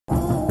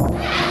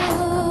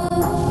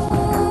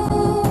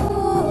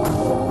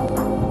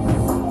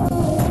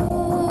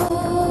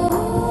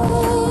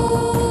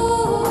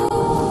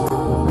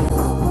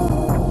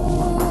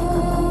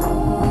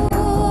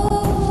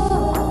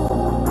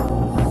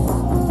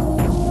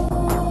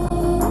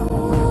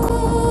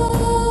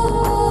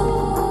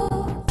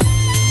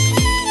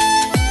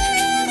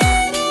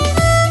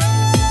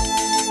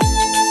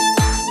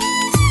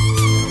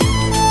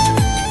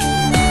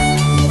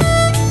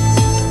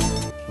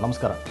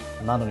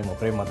ನಾನು ನಿಮ್ಮ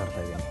ಪ್ರೇಮ್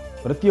ಮಾತಾಡ್ತಾ ಇದ್ದೀನಿ.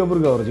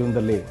 ಪ್ರತಿಯೊಬ್ಬರಿಗೂ ಅವ್ರ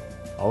ಜೀವನದಲ್ಲಿ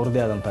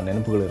ಅವ್ರದ್ದೇ ಆದಂಥ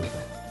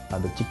ನೆನಪುಗಳಿರುತ್ತೆ.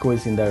 ಅದು ಚಿಕ್ಕ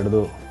ವಯಸ್ಸಿಂದ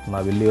ಹಿಡಿದು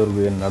ನಾವು ಇಲ್ಲಿವರೆಗೂ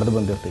ಏನು ನಡೆದು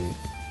ಬಂದಿರ್ತೀವಿ,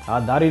 ಆ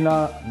ದಾರಿನ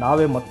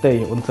ನಾವೇ ಮತ್ತೆ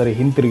ಒಂದು ಸರಿ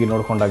ಹಿಂತಿರುಗಿ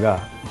ನೋಡಿಕೊಂಡಾಗ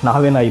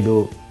ನಾವೇನಾಯಿತು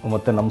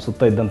ಮತ್ತು ನಮ್ಮ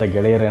ಸುತ್ತ ಇದ್ದಂಥ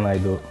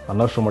ಗೆಳೆಯರೇನಾಯಿತು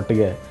ಅನ್ನೋಷ್ಟರ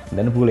ಮಟ್ಟಿಗೆ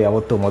ನೆನಪುಗಳು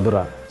ಯಾವತ್ತೂ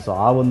ಮಧುರ. ಸೊ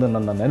ಆ ಒಂದು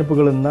ನನ್ನ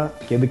ನೆನಪುಗಳನ್ನು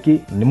ಕೆದಕಿ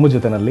ನಿಮ್ಮ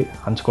ಜೊತೆಯಲ್ಲಿ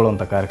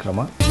ಹಂಚ್ಕೊಳ್ಳೋವಂಥ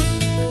ಕಾರ್ಯಕ್ರಮ.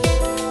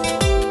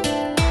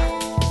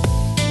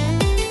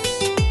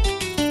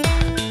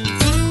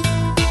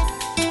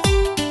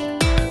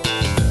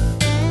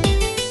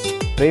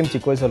 ಪ್ರೇಮ್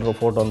ಚಿಕ್ಕ ವಯಸ್ಸಲ್ಲಿರೋ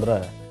ಫೋಟೋ ಅಂದರೆ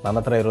ನನ್ನ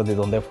ಹತ್ರ ಇರೋದು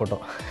ಇದೊಂದೇ ಫೋಟೋ.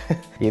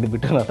 ಇದು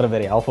ಬಿಟ್ಟು ನನ್ನ ಹತ್ರ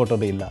ಬೇರೆ ಯಾವ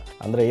ಫೋಟೋದು ಇಲ್ಲ.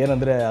 ಅಂದರೆ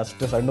ಏನಂದರೆ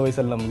ಅಷ್ಟು ಸಣ್ಣ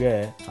ವಯಸ್ಸಲ್ಲಿ ನಮಗೆ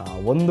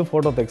ಒಂದು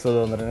ಫೋಟೋ ತೆಗೆಸೋದು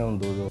ಅಂದ್ರೆ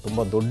ಒಂದು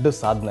ತುಂಬ ದೊಡ್ಡ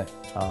ಸಾಧನೆ.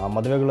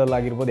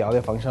 ಮದುವೆಗಳಲ್ಲಾಗಿರ್ಬೋದು,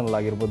 ಯಾವುದೇ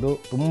ಫಂಕ್ಷನಲ್ಲಾಗಿರ್ಬೋದು,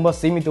 ತುಂಬ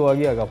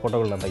ಸೀಮಿತವಾಗಿ ಆಗ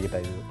ಫೋಟೋಗಳನ್ನ ತೆಗಿತಾ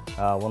ಇದ್ವಿ.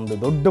 ಒಂದು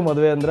ದೊಡ್ಡ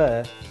ಮದುವೆ ಅಂದರೆ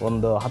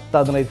ಒಂದು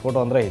 10-15 ಫೋಟೋ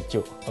ಅಂದರೆ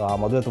ಹೆಚ್ಚು. ಆ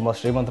ಮದುವೆ ತುಂಬ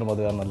ಶ್ರೀಮಂತರ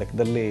ಮದುವೆ ಅನ್ನೋ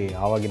ಲೆಕ್ಕದಲ್ಲಿ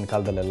ಆವಾಗಿನ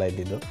ಕಾಲದಲ್ಲೆಲ್ಲ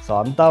ಇದ್ದಿದ್ದು. ಸೊ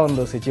ಅಂಥ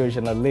ಒಂದು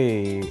ಸಿಚುವೇಷನಲ್ಲಿ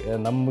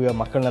ನಮಗೆ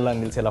ಮಕ್ಕಳನ್ನೆಲ್ಲ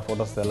ನಿಲ್ಲಿಸೆಲ್ಲ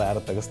ಫೋಟೋಸ್ ಎಲ್ಲ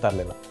ಯಾರು ತೆಗೆಸ್ತಾ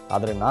ಇರಲಿಲ್ಲ.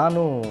 ಆದರೆ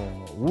ನಾನು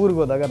ಊರಿಗೆ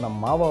ಹೋದಾಗ ನಮ್ಮ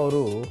ಮಾವ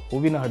ಅವರು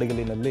ಹೂವಿನ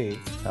ಹಡಗಲಿನಲ್ಲಿ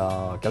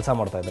ಕೆಲಸ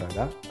ಮಾಡ್ತಾ ಇದ್ರಾಗ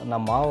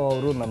ನಮ್ಮ ಮಾವ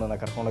ಅವರು ನನ್ನನ್ನು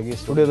ಕರ್ಕೊಂಡೋಗಿ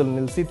ಸ್ಟುಡಿಯೋದಲ್ಲಿ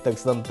ನಿಲ್ಲಿಸಿ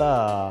ತೆಗೆಸಿದಂಥ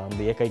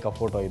ಒಂದು ಏಕೈಕ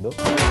ಫೋಟೋ ಇದು.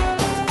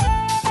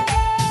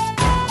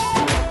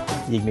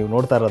 ಈಗ ನೀವು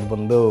ನೋಡ್ತಾ ಇರೋದು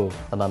ಬಂದು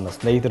ನನ್ನ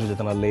ಸ್ನೇಹಿತರ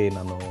ಜೊತೆಯಲ್ಲಿ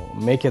ನಾನು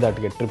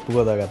ಮೇಕೆದಾಟಿಗೆ ಟ್ರಿಪ್ಗೆ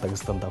ಹೋದಾಗ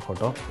ತೆಗೆಸಿದಂಥ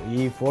ಫೋಟೋ.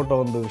 ಈ ಫೋಟೋ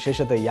ಒಂದು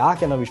ವಿಶೇಷತೆ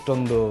ಯಾಕೆ ನಾವು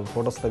ಇಷ್ಟೊಂದು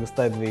ಫೋಟೋಸ್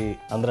ತೆಗೆಸ್ತಾ ಇದ್ವಿ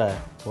ಅಂದರೆ,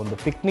 ಒಂದು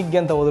ಪಿಕ್ನಿಕ್ಗೆ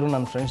ಅಂತ ಹೋದ್ರು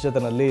ನನ್ನ ಫ್ರೆಂಡ್ಸ್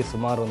ಜೊತೆಯಲ್ಲಿ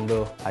ಸುಮಾರು ಒಂದು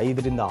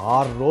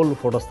 5-6 ರೋಲ್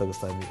ಫೋಟೋಸ್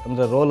ತೆಗೆಸ್ತಾ ಇದ್ವಿ.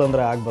 ಅಂದರೆ ರೋಲ್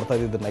ಅಂದರೆ ಆಗಿ ಬರ್ತಾ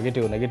ಇದ್ದಿದ್ದು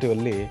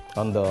ನೆಗೆಟಿವಲ್ಲಿ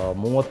ಒಂದು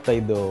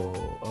 35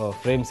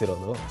 ಫ್ರೇಮ್ಸ್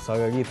ಇರೋದು. ಸೊ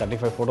ಹಾಗಾಗಿ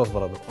 35 ಫೋಟೋಸ್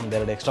ಬರೋದು,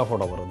 ಒಂದೆರಡು ಎಕ್ಸ್ಟ್ರಾ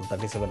ಫೋಟೋ ಬರೋದು,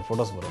 37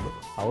 ಫೋಟೋಸ್ ಬರೋದು.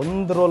 ಆ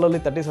ಒಂದು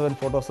ರೋಲಲ್ಲಿ 37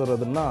 ಫೋಟೋಸ್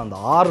ಇರೋದನ್ನು ಒಂದು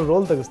 6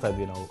 ರೋಲ್ ತೆಗೆಸ್ತಾ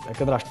ಇದ್ವಿ ನಾವು.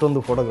 ಯಾಕಂದರೆ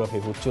ಅಷ್ಟೊಂದು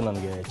ಫೋಟೋಗ್ರಫಿ ಹುಚ್ಚು ನನಗೆ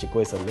ಚಿಕ್ಕ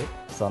ವಯಸ್ಸಲ್ಲಿ.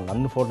 ಸೊ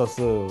ನನ್ನ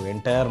ಫೋಟೋಸು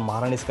ಎಂಟೈರ್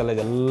ಮಹಾರಾಣೀಸ್ ಕಾಲೇಜ್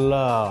ಎಲ್ಲ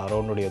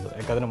ರೌಂಡ್ ಹೊಡಿಯೋದು.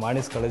 ಯಾಕಂದರೆ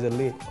ಮಹಾರಾಣೀಸ್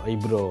ಕಾಲೇಜಲ್ಲಿ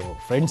 2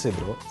 ಫ್ರೆಂಡ್ಸ್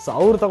ಇದ್ದರು. ಸೊ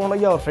ಅವ್ರು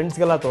ತೊಗೊಂಡೋಗಿ ಅವ್ರ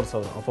ಫ್ರೆಂಡ್ಸ್ಗೆಲ್ಲ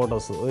ತೋರಿಸೋರು ಆ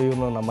ಫೋಟೋಸು.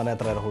 ಇವನು ನಮ್ಮ ಮನೆ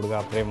ಹತ್ರ ಇರೋ ಹುಡುಗ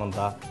ಪ್ರೇಮ್ ಅಂತ,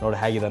 ನೋಡಿ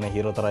ಹೇಗಿದ್ದಾನೆ,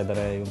 ಹೀರೋ ಥರ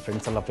ಇದ್ದಾನೆ, ಇವ್ನ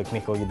ಫ್ರೆಂಡ್ಸ್ ಎಲ್ಲ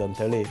ಪಿಕ್ನಿಕ್ ಹೋಗಿದ್ದ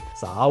ಅಂತೇಳಿ.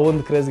 ಸೊ ಆ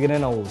ಒಂದು ಕ್ರೇಜ್ಗೆ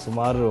ನಾವು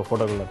ಸುಮಾರು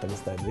ಫೋಟೋಗಳನ್ನ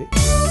ತೆಗೆಸ್ತಾ ಇದ್ವಿ.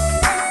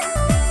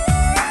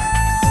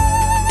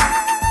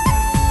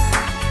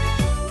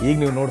 ಈಗ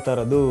ನೀವು ನೋಡ್ತಾ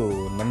ಇರೋದು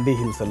ನಂದಿ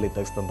ಹಿಲ್ಸಲ್ಲಿ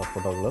ತೆಗೆಸಿದಂಥ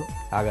ಫೋಟೋಗಳು.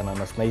 ಆಗ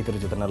ನನ್ನ ಸ್ನೇಹಿತರ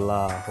ಜೊತೆನೆಲ್ಲ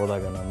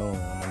ಹೋದಾಗ ನಾನು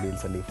ನಂದಿ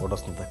ಹಿಲ್ಸಲ್ಲಿ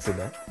ಫೋಟೋಸ್ನ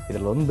ತೆಗೆಸಿದ್ದೆ.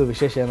 ಇದರಲ್ಲಿ ಒಂದು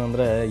ವಿಶೇಷ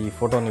ಏನಂದರೆ, ಈ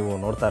ಫೋಟೋ ನೀವು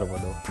ನೋಡ್ತಾ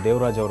ಇರ್ಬೋದು,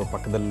 ದೇವರಾಜ್ ಅವರ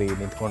ಪಕ್ಕದಲ್ಲಿ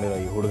ನಿಂತ್ಕೊಂಡಿರೋ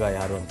ಈ ಹುಡುಗ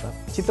ಯಾರು ಅಂತ.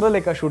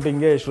 ಚಿತ್ರಲೇಖ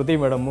ಶೂಟಿಂಗ್ಗೆ ಶ್ರುತಿ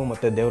ಮೇಡಮ್ಮು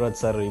ಮತ್ತು ದೇವರಾಜ್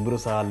ಸರ್ ಇಬ್ಬರು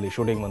ಸಹ ಅಲ್ಲಿ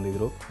ಶೂಟಿಂಗ್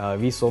ಬಂದಿದ್ದರು.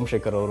 ವಿ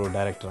ಸೋಮಶೇಖರ್ ಅವರು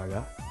ಡೈರೆಕ್ಟರ್. ಆಗ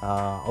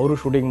ಅವರು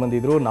ಶೂಟಿಂಗ್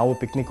ಬಂದಿದ್ದರು, ನಾವು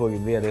ಪಿಕ್ನಿಕ್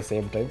ಹೋಗಿದ್ವಿ ಅದೇ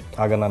ಸೇಮ್ ಟೈಮ್.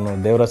 ಆಗ ನಾನು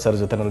ದೇವರಾಜ್ ಸರ್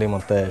ಜೊತೆಯಲ್ಲಿ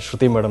ಮತ್ತು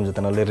ಶ್ರುತಿ ಮೇಡಮ್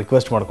ಜೊತೆಯಲ್ಲಿ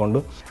ರಿಕ್ವೆಸ್ಟ್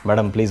ಮಾಡಿಕೊಂಡು,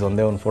 ಮೇಡಮ್ ಪ್ಲೀಸ್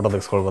ಒಂದೇ ಒಂದು ಫೋಟೋ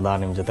ತೆಗೆಸ್ಕೊಳ್ಬೋದಾ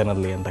ನಿಮ್ಮ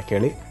ಜೊತೆಯಲ್ಲಿ ಅಂತ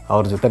ಕೇಳಿ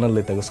ಅವ್ರ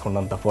ಜೊತೆಯಲ್ಲಿ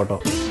ತೆಗೆಸ್ಕೊಂಡಂಥ ಫೋಟೋ.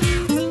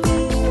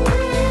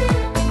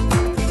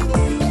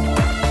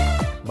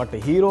 ಬಟ್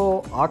ಹೀರೋ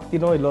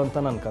ಆಗ್ತೀನೋ ಇಲ್ಲೋ ಅಂತ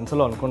ನಾನು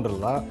ಕನಸಲ್ಲೂ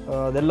ಅಂದ್ಕೊಂಡಿರಲಿಲ್ಲ.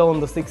 ಅದೆಲ್ಲ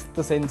ಒಂದು 6th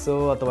ಸೆನ್ಸು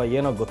ಅಥವಾ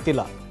ಏನೋ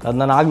ಗೊತ್ತಿಲ್ಲ. ಅದು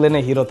ನಾನು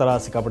ಆಗ್ಲೇ ಹೀರೋ ಥರ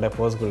ಸಿಕ್ಕಾಪಟ್ಟೆ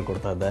ಪೋಸ್ಗಳು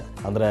ಕೊಡ್ತಾ ಇದ್ದೆ.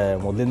 ಅಂದರೆ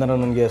ಮೊದಲಿಂದ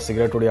ನನಗೆ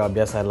ಸಿಗರೇಟ್ ಹೊಡಿಯೋ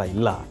ಅಭ್ಯಾಸ ಎಲ್ಲ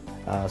ಇಲ್ಲ.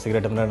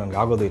 ಸಿಗರೇಟ್ ಅಂದರೆ ನನಗೆ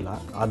ಆಗೋದಿಲ್ಲ.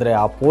 ಆದರೆ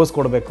ಆ ಪೋಸ್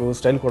ಕೊಡಬೇಕು,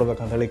 ಸ್ಟೈಲ್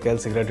ಕೊಡಬೇಕು ಅಂತೇಳಿ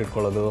ಕೈಯಲ್ಲಿ ಸಿಗರೇಟ್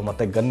ಇಟ್ಕೊಳ್ಳೋದು,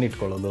 ಮತ್ತು ಗನ್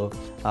ಇಟ್ಕೊಳ್ಳೋದು,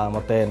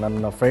 ಮತ್ತು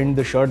ನನ್ನ ಫ್ರೆಂಡ್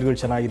ಶರ್ಟ್ಗಳು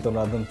ಚೆನ್ನಾಗಿತ್ತು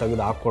ಅಂದರೆ ಅದನ್ನು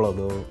ತೆಗೆದು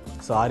ಹಾಕ್ಕೊಳ್ಳೋದು.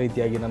 ಸೊ ಆ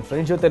ರೀತಿಯಾಗಿ ನನ್ನ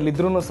ಫ್ರೆಂಡ್ಸ್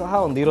ಜೊತೆಲಿದ್ರೂ ಸಹ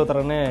ಒಂದು ಹೀರೋ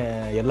ಥರನೇ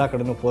ಎಲ್ಲ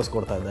ಕಡೆನೂ ಪೋಸ್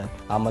ಕೊಡ್ತಾ ಇದ್ದೆ.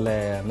 ಆಮೇಲೆ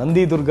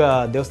ನಂದಿದುರ್ಗ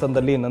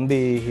ದೇವಸ್ಥಾನದಲ್ಲಿ, ನಂದಿ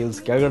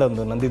ಹಿಲ್ಸ್ ಕೆಳಗಡೆ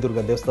ಒಂದು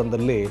ನಂದಿದುರ್ಗ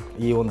ದೇವಸ್ಥಾನದಲ್ಲಿ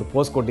ಈ ಒಂದು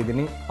ಪೋಸ್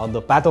ಕೊಟ್ಟಿದ್ದೀನಿ.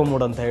 ಒಂದು ಪ್ಯಾಥೋ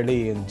ಮೂಡ್ ಅಂತ ಹೇಳಿ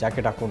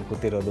ಜಾಕೆಟ್ ಹಾಕ್ಕೊಂಡು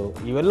ಕೂತಿರೋದು,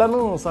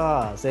 ಇವೆಲ್ಲನೂ ಸಹ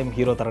ಸೇಮ್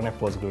ಹೀರೋ ಥರನೇ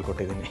ಪೋಸ್ಗಳು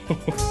ಕೊಟ್ಟಿದ್ದೀನಿ.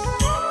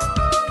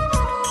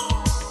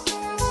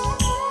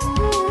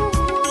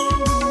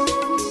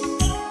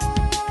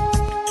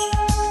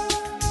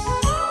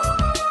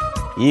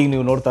 ಈಗ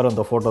ನೀವು ನೋಡ್ತಾ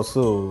ಇರೋಂಥ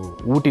ಫೋಟೋಸು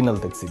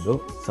ಊಟಿನಲ್ಲಿ ತೆಗೆಸಿದ್ದು.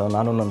 ಸೊ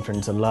ನಾನು ನನ್ನ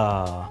ಫ್ರೆಂಡ್ಸ್ ಎಲ್ಲ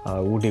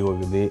ಊಟಿಗೆ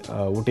ಹೋಗಿದ್ವಿ.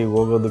 ಊಟಿಗೆ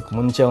ಹೋಗೋದಕ್ಕೆ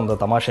ಮುಂಚೆ ಒಂದು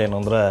ತಮಾಷೆ ಏನು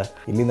ಅಂದರೆ,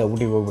 ಇಲ್ಲಿಂದ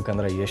ಊಟಿಗೆ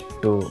ಹೋಗ್ಬೇಕಂದ್ರೆ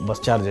ಎಷ್ಟು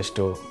ಬಸ್ ಚಾರ್ಜ್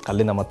ಎಷ್ಟು,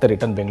 ಅಲ್ಲಿಂದ ಮತ್ತೆ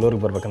ರಿಟರ್ನ್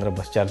ಬೆಂಗಳೂರಿಗೆ ಬರ್ಬೇಕಂದ್ರೆ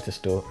ಬಸ್ ಚಾರ್ಜ್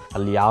ಎಷ್ಟು,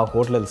 ಅಲ್ಲಿ ಯಾವ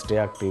ಹೋಟ್ಲಲ್ಲಿ ಸ್ಟೇ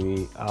ಆಗ್ತೀವಿ,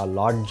 ಆ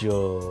ಲಾಡ್ಜ್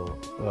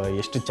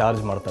ಎಷ್ಟು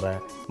ಚಾರ್ಜ್ ಮಾಡ್ತಾರೆ,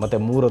 ಮತ್ತು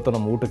 3 ಹೊತ್ತು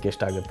ನಮ್ಮ ಊಟಕ್ಕೆ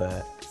ಎಷ್ಟಾಗುತ್ತೆ.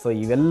 ಸೊ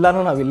ಇವೆಲ್ಲನೂ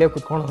ನಾವು ಇಲ್ಲೇ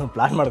ಕುತ್ಕೊಂಡು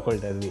ಪ್ಲ್ಯಾನ್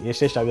ಮಾಡ್ಕೊಳ್ತಾ ಇದ್ವಿ,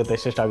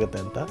 ಎಷ್ಟೆಷ್ಟಾಗುತ್ತೆ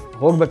ಅಂತ.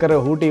 ಹೋಗ್ಬೇಕಾದ್ರೆ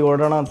ಊಟಿಗೆ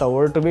ಓಡೋಣ ಅಂತ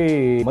ಹೊರಟು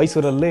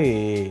ಮೈಸೂರಲ್ಲಿ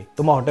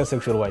ತುಂಬ ಹೊಟ್ಟೆ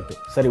ಸಿಗ್ ಶುರುವಾಯಿತು.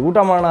 ಸರಿ ಊಟ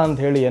ಮಾಡೋಣ ಅಂತ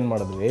ಹೇಳಿ ಏನು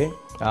ಮಾಡಿದ್ವಿ,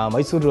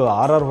 ಮೈಸೂರು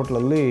RR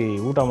ಹೋಟ್ಲಲ್ಲಿ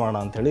ಊಟ ಮಾಡೋಣ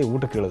ಅಂಥೇಳಿ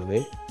ಊಟಕ್ಕೆ ಇಳಿದ್ವಿ.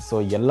 ಸೊ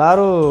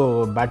ಎಲ್ಲರೂ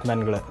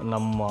ಬ್ಯಾಟ್ಮ್ಯಾನ್ಗಳೇ,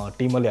 ನಮ್ಮ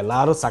ಟೀಮಲ್ಲಿ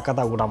ಎಲ್ಲರೂ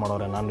ಸಖತ್ತಾಗಿ ಊಟ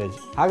ಮಾಡೋರೆ ನಾನ್ ವೆಜ್.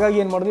 ಹಾಗಾಗಿ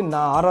ಏನು ಮಾಡಿದ್ವಿ,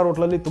 RR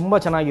ಹೋಟ್ಲಲ್ಲಿ ತುಂಬ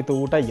ಚೆನ್ನಾಗಿತ್ತು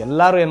ಊಟ.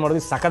 ಎಲ್ಲರೂ ಏನು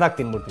ಮಾಡಿದ್ವಿ, ಸಖತ್ತಾಗಿ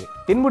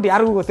ತಿನ್ಬಿಟ್ಟು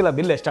ಯಾರಿಗೂ ಗೊತ್ತಿಲ್ಲ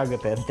ಬಿಲ್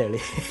ಎಷ್ಟಾಗುತ್ತೆ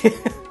ಅಂತೇಳಿ.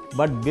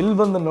 ಬಟ್ ಬಿಲ್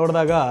ಬಂದು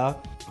ನೋಡಿದಾಗ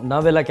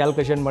ನಾವೆಲ್ಲ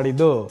ಕ್ಯಾಲ್ಕುಲೇಷನ್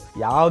ಮಾಡಿದ್ದು,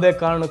 ಯಾವುದೇ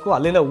ಕಾರಣಕ್ಕೂ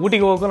ಅಲ್ಲಿಂದ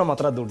ಊಟಿಗೆ ಹೋಗೋಕ್ಕೂ ನಮ್ಮ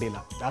ಹತ್ರ ದುಡ್ಡಿಲ್ಲ.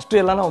 ಅಷ್ಟು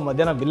ಎಲ್ಲ ನಾವು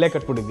ಮಧ್ಯಾಹ್ನ ಬಿಲ್ಲೇ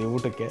ಕಟ್ಬಿಟ್ಟಿದ್ವಿ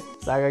ಊಟಕ್ಕೆ.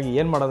 ಹಾಗಾಗಿ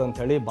ಏನು ಮಾಡೋದು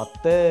ಅಂಥೇಳಿ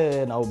ಮತ್ತೆ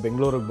ನಾವು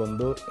ಬೆಂಗಳೂರಿಗೆ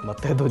ಬಂದು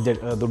ಮತ್ತೆ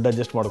ದುಡ್ಡು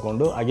ಅಡ್ಜಸ್ಟ್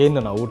ಮಾಡಿಕೊಂಡು ಅಗೇನ್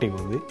ನಾವು ಊಟಿಗೆ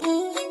ಹೋದ್ವಿ.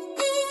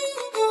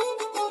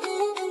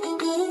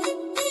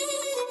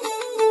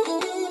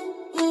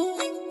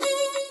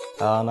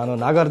 ನಾನು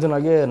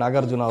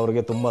ನಾಗಾರ್ಜುನ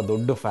ಅವ್ರಿಗೆ ತುಂಬ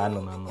ದೊಡ್ಡ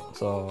ಫ್ಯಾನು ನಾನು.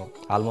 ಸೊ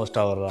ಆಲ್ಮೋಸ್ಟ್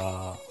ಅವರ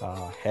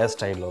ಹೇರ್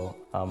ಸ್ಟೈಲು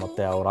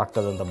ಮತ್ತು ಅವ್ರು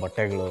ಆಗ್ತದಂಥ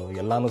ಬಟ್ಟೆಗಳು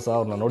ಎಲ್ಲನೂ ಸಹ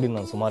ಅವ್ರನ್ನ ನೋಡಿ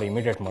ನಾನು ಸುಮಾರು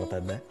ಇಮಿಟೇಟ್ ಮಾಡ್ತಾ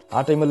ಇದ್ದೆ. ಆ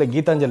ಟೈಮಲ್ಲಿ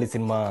ಗೀತಾಂಜಲಿ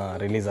ಸಿನಿಮಾ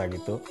ರಿಲೀಸ್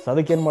ಆಗಿತ್ತು. ಸೊ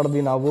ಅದಕ್ಕೇನು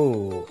ಮಾಡಿದ್ವಿ ನಾವು,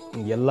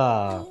 ಎಲ್ಲ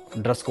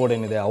ಡ್ರೆಸ್ ಕೋಡ್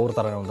ಏನಿದೆ ಅವ್ರ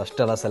ಥರ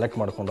ಒಂದಷ್ಟೆಲ್ಲ ಸೆಲೆಕ್ಟ್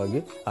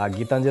ಮಾಡ್ಕೊಂಡೋಗಿ ಆ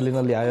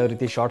ಗೀತಾಂಜಲಿನಲ್ಲಿ ಯಾವ್ಯಾವ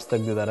ರೀತಿ ಶಾರ್ಟ್ಸ್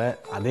ತೆಗೆದಿದ್ದಾರೆ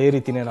ಅದೇ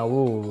ರೀತಿಯೇ ನಾವು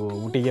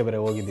ಊಟಿಗೆ ಬೇರೆ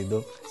ಹೋಗಿದ್ದಿದ್ದು.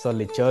 ಸೊ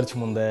ಅಲ್ಲಿ ಚರ್ಚ್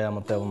ಮುಂದೆ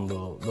ಮತ್ತು ಒಂದು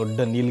ದೊಡ್ಡ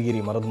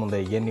ನೀಲಗಿರಿ ಮರದ ಮುಂದೆ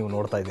ಏನು ನೀವು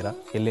ನೋಡ್ತಾ ಇದ್ದೀರಾ,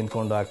 ಇಲ್ಲಿ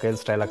ನಿಂತ್ಕೊಂಡು ಆ ಕೈಲ್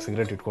ಸ್ಟೈಲಾಗಿ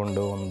ಸಿಗರೇಟ್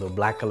ಇಟ್ಕೊಂಡು ಒಂದು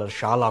ಬ್ಲ್ಯಾಕ್ ಕಲರ್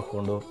ಶಾಲ್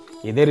ಹಾಕ್ಕೊಂಡು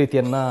ಇದೇ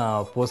ರೀತಿಯನ್ನು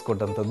ಪೋಸ್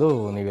ಕೊಟ್ಟಂಥದ್ದು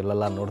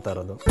ನೀವೆಲ್ಲ ನೋಡ್ತಾ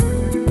ಇರೋದು.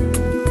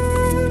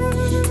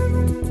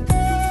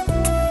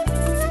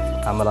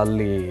 ಆಮೇಲೆ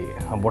ಅಲ್ಲಿ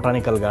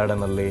ಬೊಟಾನಿಕಲ್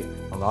ಗಾರ್ಡನಲ್ಲಿ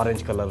ಒಂದು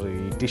ಆರೆಂಜ್ ಕಲರ್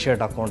ಈ ಟಿ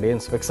ಶರ್ಟ್ ಹಾಕ್ಕೊಂಡು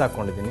ಏನು ಸ್ಪೆಕ್ಸ್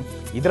ಹಾಕ್ಕೊಂಡಿದ್ದೀನಿ,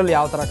 ಇದರಲ್ಲಿ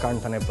ಯಾವ ಥರ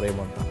ಕಾಣ್ತಾನೆ ಪ್ರೇಮ್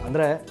ಅಂತ.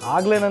 ಅಂದರೆ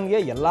ಆಗಲೇ ನನಗೆ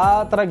ಎಲ್ಲ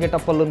ಥರ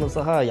ಗೆಟಪ್ಪಲ್ಲೂ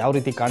ಸಹ ಯಾವ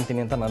ರೀತಿ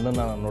ಕಾಣ್ತೀನಿ ಅಂತ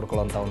ನನ್ನನ್ನು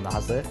ನೋಡ್ಕೊಳ್ಳೋಂಥ ಒಂದು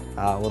ಆಸೆ,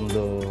 ಆ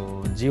ಒಂದು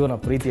ಜೀವನ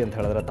ಪ್ರೀತಿ ಅಂತ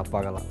ಹೇಳಿದ್ರೆ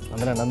ತಪ್ಪಾಗಲ್ಲ.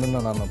 ಅಂದರೆ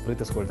ನನ್ನನ್ನು ನಾನು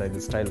ಪ್ರೀತಿಸ್ಕೊಳ್ತಾ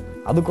ಇದ್ದೆ ಸ್ಟೈಲ್.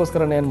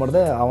 ಅದಕ್ಕೋಸ್ಕರನೇ ಏನು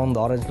ಮಾಡಿದೆ, ಆ ಒಂದು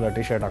ಆರೆಂಜ್ ಕಲರ್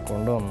ಟಿ ಶರ್ಟ್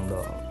ಹಾಕ್ಕೊಂಡು ಒಂದು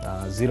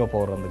 0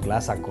 ಪವರ್ ಒಂದು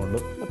ಗ್ಲಾಸ್ ಹಾಕ್ಕೊಂಡು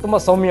ತುಂಬ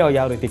ಸೌಮ್ಯವಾಗಿ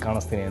ಯಾವ ರೀತಿ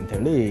ಕಾಣಿಸ್ತೀನಿ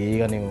ಅಂಥೇಳಿ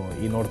ಈಗ ನೀವು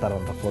ಈ ನೋಡ್ತಾ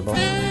ಇರೋಂಥ ಫೋಟೋ.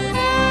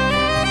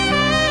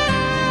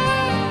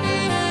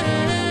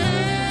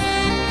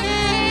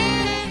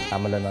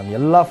 ಆಮೇಲೆ ನಾನು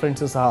ಎಲ್ಲ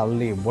ಫ್ರೆಂಡ್ಸು ಸಹ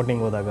ಅಲ್ಲಿ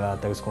ಬೋಟಿಂಗ್ ಹೋದಾಗ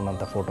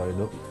ತೆಗೆಸ್ಕೊಂಡಂಥ ಫೋಟೋ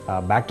ಇದು.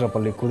 ಬ್ಯಾಕ್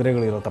ಡ್ರಾಪಲ್ಲಿ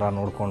ಕುದುರೆಗಳಿರೋ ಥರ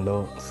ನೋಡಿಕೊಂಡು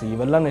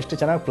ಇವೆಲ್ಲನೂ ಎಷ್ಟು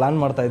ಚೆನ್ನಾಗಿ ಪ್ಲ್ಯಾನ್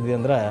ಮಾಡ್ತಾ ಇದ್ವಿ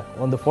ಅಂದರೆ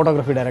ಒಂದು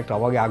ಫೋಟೋಗ್ರಫಿ ಡೈರೆಕ್ಟರ್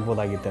ಅವಾಗೇ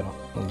ಆಗ್ಬೋದಾಗಿತ್ತೇನೋ.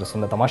 ಒಂದು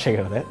ಸುಮ್ಮನೆ ತಮಾಷೆಗೆ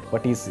ಹೇಳಿದೆ.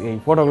 ಬಟ್ ಈ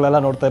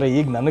ಫೋಟೋಗಳೆಲ್ಲ ನೋಡ್ತಾ ಇದ್ರೆ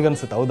ಈಗ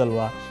ನನಗನ್ಸುತ್ತೆ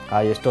ಹೌದಲ್ವಾ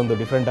ಎಷ್ಟೊಂದು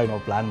ಡಿಫ್ರೆಂಟಾಗಿ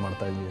ನಾವು ಪ್ಲ್ಯಾನ್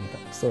ಮಾಡ್ತಾ ಇದ್ವಿ ಅಂತ.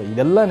 ಸೊ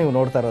ಇದೆಲ್ಲ ನೀವು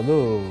ನೋಡ್ತಾ ಇರೋದು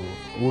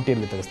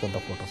ಊಟಿಯಲ್ಲಿ ತೆಗೆಸಿದಂಥ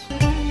ಫೋಟೋಸ್.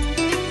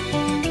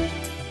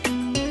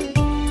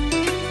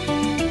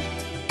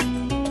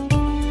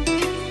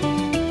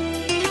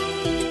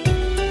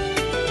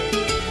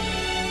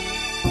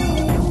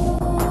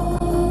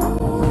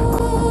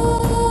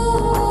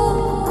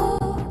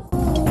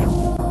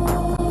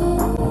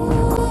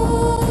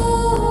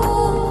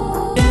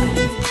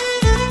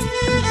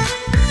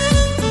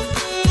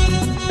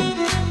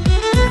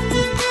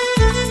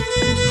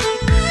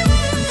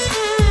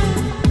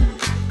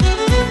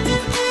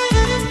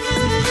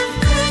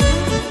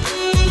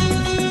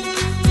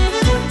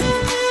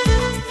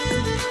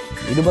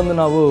 ಇದು ಬಂದು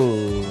ನಾವು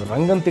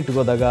ರಂಗಂತಿಟ್ಟಿಗೆ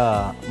ಹೋದಾಗ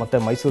ಮತ್ತು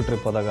ಮೈಸೂರು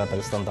ಟ್ರಿಪ್ ಹೋದಾಗ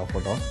ತೆಗೆಸಿದಂಥ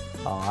ಫೋಟೋ.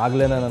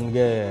 ಆಗಲೇ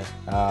ನನಗೆ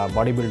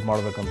ಬಾಡಿ ಬಿಲ್ಡ್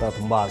ಮಾಡಬೇಕಂತ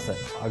ತುಂಬ ಆಸೆ.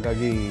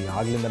 ಹಾಗಾಗಿ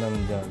ಆಗಲಿಂದ ನಾನು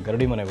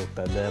ಗರಡಿ ಮನೆಗೆ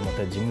ಹೋಗ್ತಾ ಇದ್ದೆ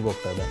ಮತ್ತು ಜಿಮ್ಗೆ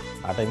ಹೋಗ್ತಾ ಇದ್ದೆ.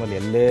 ಆ ಟೈಮಲ್ಲಿ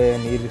ಎಲ್ಲೇ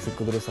ನೀರು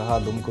ಸಿಕ್ಕಿದ್ರೂ ಸಹ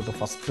ದುಮ್ಕೊಟ್ಟು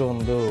ಫಸ್ಟು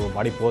ಒಂದು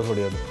ಬಾಡಿ ಪೋಸ್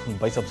ಹೊಡೆಯೋದು,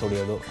 ಬೈಸಪ್ಸ್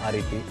ಹೊಡೆಯೋದು, ಆ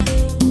ರೀತಿ.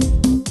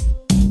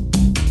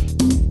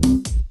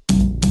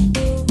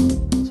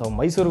 ಸೊ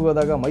ಮೈಸೂರಿಗೆ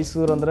ಹೋದಾಗ,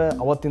 ಮೈಸೂರು ಅಂದರೆ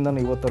ಅವತ್ತಿಂದ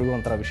ಇವತ್ತವರೆಗೂ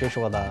ಒಂಥರ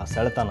ವಿಶೇಷವಾದ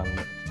ಸೆಳೆತ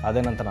ನನಗೆ.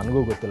 ಅದೇನಂತ ನನಗೂ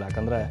ಗೊತ್ತಿಲ್ಲ.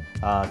 ಯಾಕಂದರೆ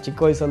ಚಿಕ್ಕ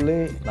ವಯಸ್ಸಲ್ಲಿ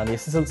ನಾನು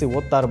SSLC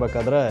ಓದ್ತಾ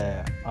ಇರಬೇಕಾದ್ರೆ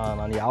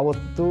ನಾನು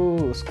ಯಾವತ್ತೂ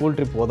ಸ್ಕೂಲ್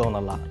ಟ್ರಿಪ್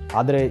ಓದೋನಲ್ಲ.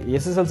 ಆದರೆ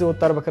SSLC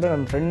ಓದ್ತಾ ಇರ್ಬೇಕಾದ್ರೆ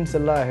ನನ್ನ ಫ್ರೆಂಡ್ಸ್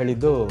ಎಲ್ಲ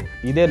ಹೇಳಿದ್ದು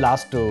ಇದೇ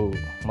ಲಾಸ್ಟು,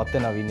 ಮತ್ತೆ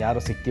ನಾವು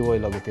ಇನ್ಯಾರು ಸಿಗ್ತೀವೋ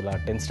ಇಲ್ಲ ಗೊತ್ತಿಲ್ಲ,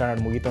 10th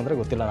ಸ್ಟ್ಯಾಂಡರ್ಡ್ ಮುಗೀತು ಅಂದರೆ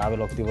ಗೊತ್ತಿಲ್ಲ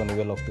ನಾವೆಲ್ಲ ಹೋಗ್ತೀವೋ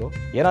ನೀವೆಲ್ಲ ಹೋಗ್ತೀವೋ,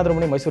 ಏನಾದರೂ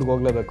ಮನೆ ಮೈಸೂರಿಗೆ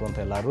ಹೋಗಲೇಬೇಕು ಅಂತ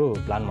ಎಲ್ಲರೂ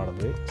ಪ್ಲ್ಯಾನ್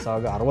ಮಾಡಿದ್ವಿ. ಸೊ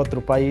ಆಗ 60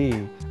 ರೂಪಾಯಿ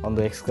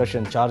ಒಂದು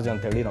ಎಕ್ಸ್ಕರ್ಷನ್ ಚಾರ್ಜ್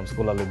ಅಂತೇಳಿ ನಮ್ಮ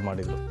ಸ್ಕೂಲಲ್ಲಿ ಇದು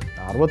ಮಾಡಿದ್ರು.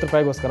 60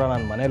 ರೂಪಾಯಿಗೋಸ್ಕರ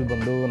ನಾನು ಮನೇಲಿ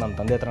ಬಂದು ನನ್ನ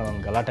ತಂದೆ ಹತ್ರ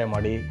ನಾನು ಗಲಾಟೆ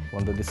ಮಾಡಿ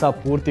ಒಂದು ದಿವಸ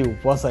ಪೂರ್ತಿ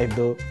ಉಪವಾಸ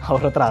ಇದ್ದು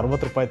ಅವ್ರ ಹತ್ರ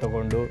 60 ರೂಪಾಯಿ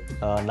ತೊಗೊಂಡು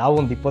ನಾವು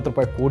ಒಂದು 20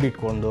 ರೂಪಾಯಿ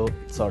ಕೂಡಿಟ್ಕೊಂಡು,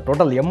 ಸೊ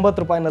ಟೋಟಲ್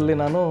 80 ರೂಪಾಯಿನಲ್ಲಿ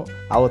ನಾನು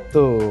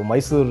ಆವತ್ತು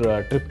ಮೈಸೂರು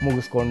ಟ್ರಿಪ್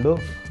ಮುಗಿಸ್ಕೊಂಡು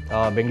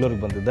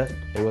ಬೆಂಗಳೂರಿಗೆ ಬಂದಿದ್ದೆ.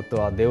 ಇವತ್ತು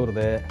ಆ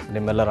ದೇವ್ರದೇ,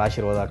 ನಿಮ್ಮೆಲ್ಲರ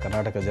ಆಶೀರ್ವಾದ,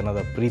 ಕರ್ನಾಟಕ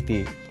ಜನದ ಪ್ರೀತಿ,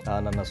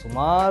 ನನ್ನ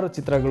ಸುಮಾರು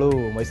ಚಿತ್ರಗಳು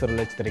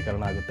ಮೈಸೂರಲ್ಲೇ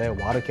ಚಿತ್ರೀಕರಣ ಆಗುತ್ತೆ.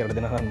 ವಾರಕ್ಕೆ 2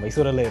 ದಿನ ನಾನು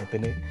ಮೈಸೂರಲ್ಲೇ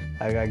ಇರ್ತೀನಿ.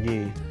 ಹಾಗಾಗಿ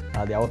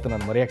ಅದು ಯಾವತ್ತೂ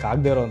ನಾನು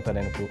ಮರೆಯೋಕ್ಕಾಗದೇ ಇರೋವಂಥ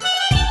ನೆನಪು.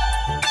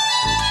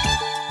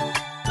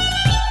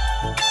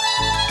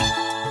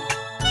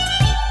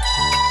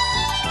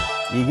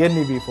 ಈಗೇನು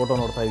ನೀವು ಈ ಫೋಟೋ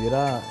ನೋಡ್ತಾ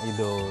ಇದ್ದೀರಾ,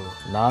 ಇದು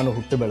ನಾನು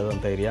ಹುಟ್ಟು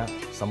ಬೆಳೆದಂಥ ಏರಿಯಾ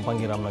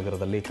ಸಂಪಂಗಿ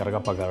ರಾಮನಗರದಲ್ಲಿ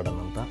ಕರಗಪ್ಪ ಗಾರ್ಡನ್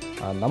ಅಂತ.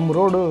 ನಮ್ಮ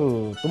ರೋಡು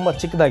ತುಂಬ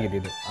ಚಿಕ್ಕದಾಗಿದೆ.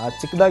 ಇದು ಆ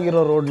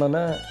ಚಿಕ್ಕದಾಗಿರೋ ರೋಡ್ನ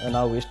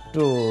ನಾವು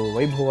ಎಷ್ಟು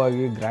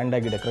ವೈಭವವಾಗಿ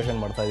ಗ್ರ್ಯಾಂಡಾಗಿ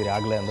ಡೆಕೋರೇಷನ್ ಮಾಡ್ತಾ ಇದ್ದೀರಿ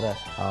ಆಗಲೇ ಅಂದರೆ,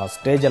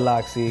 ಸ್ಟೇಜ್ ಎಲ್ಲ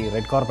ಹಾಕ್ಸಿ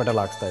ರೆಡ್ ಕಾರ್ಪೆಟ್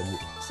ಎಲ್ಲ ಹಾಕ್ಸ್ತಾ ಇದ್ವಿ.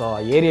 ಸೊ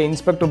ಏರಿಯಾ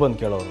ಇನ್ಸ್ಪೆಕ್ಟ್ರು ಬಂದು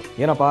ಕೇಳೋರು,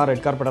 ಏನಪ್ಪ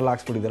ರೆಡ್ ಕಾರ್ಪೆಟ್ ಎಲ್ಲ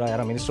ಹಾಕ್ಸ್ಬಿಟ್ಟಿದ್ದೀರಾ,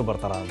 ಯಾರೋ ಮಿನಿಸ್ಟ್ರು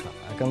ಬರ್ತಾರಾ ಅಂತ.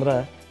 ಯಾಕಂದರೆ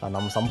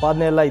ನಮ್ಮ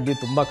ಸಂಪಾದನೆ ಎಲ್ಲ ಇದ್ದು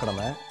ತುಂಬ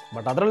ಕಡಿಮೆ.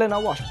 ಬಟ್ ಅದರಲ್ಲೇ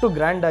ನಾವು ಅಷ್ಟು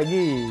ಗ್ರ್ಯಾಂಡಾಗಿ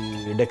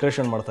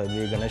ಡೆಕೋರೇಷನ್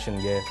ಮಾಡ್ತಾಯಿದ್ವಿ.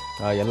 ಗಣೇಶನಿಗೆ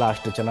ಎಲ್ಲ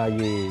ಅಷ್ಟು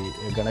ಚೆನ್ನಾಗಿ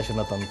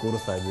ಗಣೇಶನ ತಂದು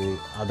ಕೂರಿಸ್ತಾ ಇದ್ವಿ.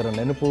 ಅದರ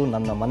ನೆನಪು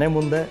ನನ್ನ ಮನೆ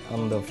ಮುಂದೆ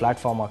ಒಂದು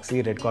ಪ್ಲ್ಯಾಟ್ಫಾರ್ಮ್ ಹಾಕ್ಸಿ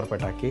ರೆಡ್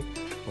ಕಾರ್ಪೆಟ್ ಹಾಕಿ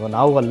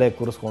ನಾವು ಅಲ್ಲೇ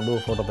ಕೂರಿಸ್ಕೊಂಡು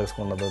ಫೋಟೋ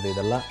ತೆಗೆಸ್ಕೊಂಡದ್ದು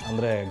ಇದೆಲ್ಲ.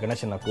 ಅಂದರೆ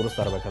ಗಣೇಶನ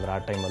ಕೂರಿಸ್ತಾ ಇರಬೇಕಾದ್ರೆ ಆ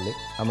ಟೈಮಲ್ಲಿ.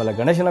 ಆಮೇಲೆ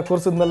ಗಣೇಶನ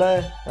ಕೂರಿಸಿದ್ಮೇಲೆ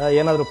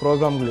ಏನಾದರೂ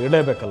ಪ್ರೋಗ್ರಾಮ್ಗಳು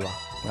ಇಡಲೇಬೇಕಲ್ವ,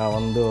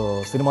 ಒಂದು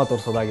ಸಿನಿಮಾ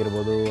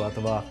ತೋರಿಸೋದಾಗಿರ್ಬೋದು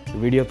ಅಥವಾ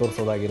ವಿಡಿಯೋ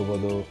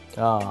ತೋರಿಸೋದಾಗಿರ್ಬೋದು.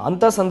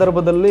 ಅಂಥ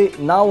ಸಂದರ್ಭದಲ್ಲಿ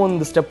ನಾವು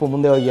ಒಂದು ಸ್ಟೆಪ್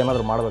ಮುಂದೆ ಹೋಗಿ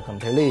ಏನಾದರೂ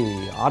ಮಾಡ್ಬೇಕಂತ ಹೇಳಿ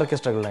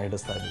ಆರ್ಕೆಸ್ಟ್ರಾಗಳನ್ನ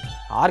ಇಡಿಸ್ತಾ ಇದ್ವಿ.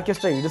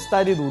 ಆರ್ಕೆಸ್ಟ್ರಾ ಇಡಿಸ್ತಾ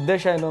ಇದ್ದಿದ್ದು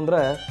ಉದ್ದೇಶ ಏನು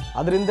ಅಂದರೆ,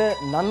 ಅದರಿಂದ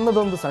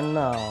ನನ್ನದೊಂದು ಸಣ್ಣ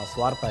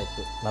ಸ್ವಾರ್ಥ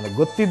ಇತ್ತು. ನನಗೆ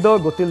ಗೊತ್ತಿದ್ದೋ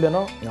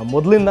ಗೊತ್ತಿಲ್ಲದೇನೋ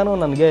ಮೊದಲಿಂದನೂ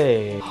ನನಗೆ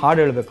ಹಾಡು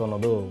ಹೇಳಬೇಕು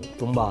ಅನ್ನೋದು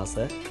ತುಂಬ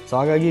ಆಸೆ. ಸೊ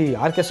ಹಾಗಾಗಿ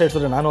ಆರ್ಕೆಸ್ಟ್ರಾ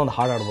ಇಡಿಸಿದ್ರೆ ನಾನು ಒಂದು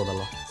ಹಾಡು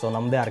ಆಡ್ಬೋದಲ್ಲ. ಸೊ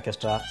ನಮ್ಮದೇ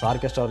ಆರ್ಕೆಸ್ಟ್ರಾ. ಸೊ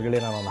ಆರ್ಕೆಸ್ಟ್ರಾ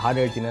ಅವ್ರಿಗೆ ನಾನು ಒಂದು ಹಾಡು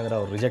ಹೇಳ್ತೀನಿ ಅಂದರೆ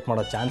ಅವ್ರು ರಿಜೆಕ್ಟ್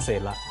ಮಾಡೋ ಚಾನ್ಸೇ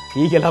ಇಲ್ಲ.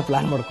 ಹೀಗೆಲ್ಲ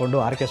ಪ್ಲ್ಯಾನ್ ಮಾಡಿಕೊಂಡು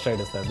ಆರ್ಕೆಸ್ಟ್ರಾ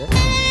ಇಡಿಸ್ತಾ ಇದ್ದೆ.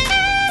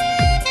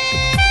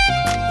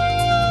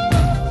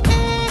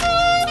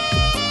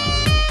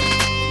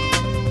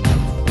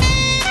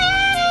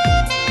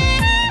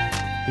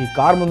 ಈ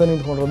ಕಾರ್ ಮುಂದೆ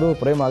ನಿಂತ್ಕೊಂಡಿರೋದು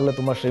ಪ್ರೇಮ್ ಆಗಲೇ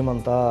ತುಂಬ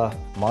ಶ್ರೀಮಂತ,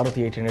 ಮಾರುತಿ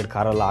 800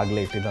 ಕಾರೆಲ್ಲ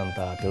ಆಗಲೇ ಇಟ್ಟಿದ್ದ ಅಂತ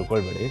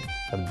ತಿಳ್ಕೊಳ್ಬೇಡಿ.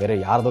 ಅದು ಬೇರೆ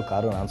ಯಾರ್ದೋ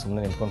ಕಾರು, ನಾನು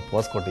ಸುಮ್ಮನೆ ನಿಂತ್ಕೊಂಡು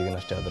ಪೋಸ್ ಕೊಟ್ಟಿದ್ದೀನಿ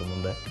ಅಷ್ಟೇ ಅದ್ರ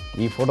ಮುಂದೆ.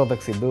 ಈ ಫೋಟೋ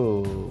ತೆಗೆಸಿದ್ದು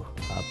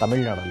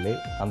ತಮಿಳ್ನಾಡಲ್ಲಿ.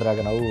 ಅಂದರೆ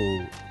ಆಗ ನಾವು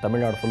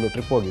ತಮಿಳ್ನಾಡು ಫುಲ್ಲು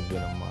ಟ್ರಿಪ್ ಹೋಗಿದ್ವಿ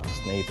ನಮ್ಮ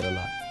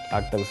ಸ್ನೇಹಿತರೆಲ್ಲ.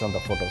 ಆಗ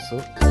ತೆಗೆಸೋಂಥ ಫೋಟೋಸು.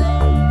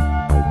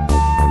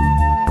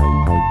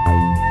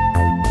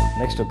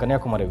 ನೆಕ್ಸ್ಟ್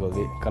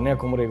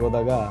ಕನ್ಯಾಕುಮಾರಿಗೆ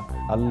ಹೋದಾಗ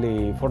ಅಲ್ಲಿ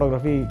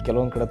ಫೋಟೋಗ್ರಫಿ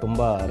ಕೆಲವೊಂದು ಕಡೆ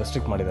ತುಂಬ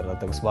ರೆಸ್ಟ್ರಿಕ್ಟ್ ಮಾಡಿದ್ದಾರೆ,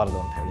 ತೆಗೆಸಬಾರ್ದು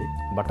ಅಂತ ಹೇಳಿ.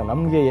 ಬಟ್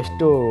ನಮಗೆ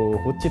ಎಷ್ಟು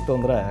ಹುಚ್ಚಿತ್ತು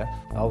ಅಂದರೆ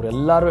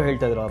ಅವರೆಲ್ಲರೂ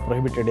ಹೇಳ್ತಾಯಿದ್ರು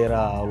ಪ್ರೊಹಿಬಿಟೆಡ್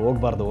ಏರಿಯಾ,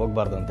 ಹೋಗ್ಬಾರ್ದು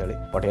ಅಂತೇಳಿ.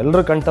 ಬಟ್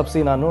ಎಲ್ಲರೂ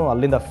ಕಣ್ತಪ್ಪಿಸಿ ನಾನು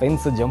ಅಲ್ಲಿಂದ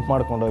ಫೆನ್ಸ್ ಜಂಪ್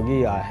ಮಾಡ್ಕೊಂಡೋಗಿ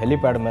ಆ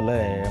ಹೆಲಿಪ್ಯಾಡ್ ಮೇಲೆ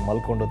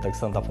ಮಲ್ಕೊಂಡು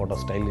ತೆಗೆಸೋಂಥ ಫೋಟೋ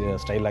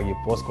ಸ್ಟೈಲಾಗಿ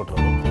ಪೋಸ್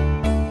ಕೊಟ್ಟರು.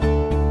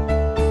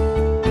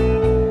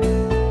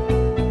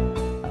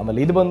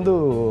 ಆಮೇಲೆ ಇದು ಬಂದು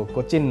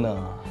ಕೊಚ್ಚಿನ್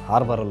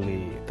ಹಾರ್ಬರಲ್ಲಿ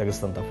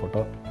ತೆಗೆಸಿದಂಥ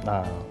ಫೋಟೋ.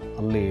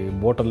 ಅಲ್ಲಿ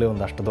ಬೋಟಲ್ಲಿ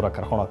ಒಂದು ಅಷ್ಟು ದೂರ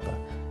ಕರ್ಕೊಂಡು ಹೋಗ್ತಾರೆ,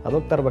 ಅದು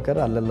ಹೋಗ್ತಾ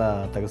ಇರ್ಬೇಕಾದ್ರೆ ಅಲ್ಲೆಲ್ಲ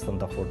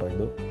ತೆಗೆಸಿದಂಥ ಫೋಟೋ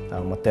ಇದು.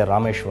 ಮತ್ತು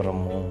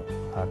ರಾಮೇಶ್ವರಮ್ಮು,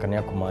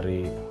 ಕನ್ಯಾಕುಮಾರಿ,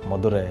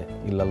 ಮಧುರೆ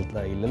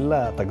ಇಲ್ಲೆಲ್ಲ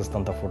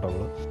ತೆಗೆಸಿದಂಥ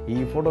ಫೋಟೋಗಳು. ಈ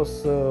ಫೋಟೋಸ್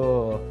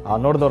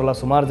ನೋಡಿದವ್ರಲ್ಲ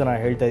ಸುಮಾರು ಜನ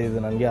ಹೇಳ್ತಾ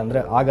ಇದ್ದಿದ್ದು ನನಗೆ,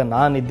 ಅಂದರೆ ಆಗ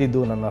ನಾನು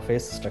ಇದ್ದಿದ್ದು, ನನ್ನ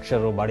ಫೇಸ್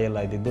ಸ್ಟ್ರಕ್ಚರು,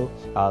 ಬಾಡಿಯೆಲ್ಲ ಇದ್ದಿದ್ದು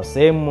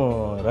ಸೇಮ್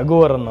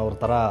ರಘುವರನ್ ಅವ್ರ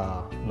ಥರ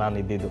ನಾನು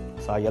ಇದ್ದಿದ್ದು.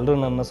 ಎಲ್ಲರೂ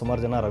ನನ್ನ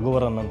ಸುಮಾರು ಜನ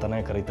ರಘುವರನ್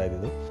ಅಂತಲೇ ಕರೀತಾ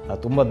ಇದ್ದಿದ್ದು.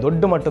 ತುಂಬ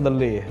ದೊಡ್ಡ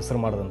ಮಟ್ಟದಲ್ಲಿ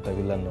ಹೆಸರು ಮಾಡಿದಂಥ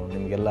ವಿಲನ್ನು,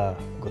 ನಿಮಗೆಲ್ಲ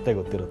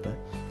ಗೊತ್ತಿರುತ್ತೆ.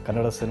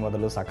 ಕನ್ನಡ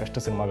ಸಿನಿಮಾದಲ್ಲೂ ಸಾಕಷ್ಟು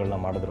ಸಿನಿಮಾಗಳನ್ನ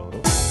ಮಾಡಿದ್ರು ಅವರು.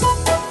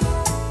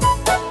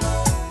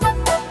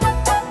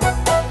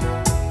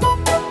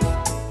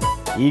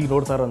 ಈಗ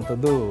ನೋಡ್ತಾ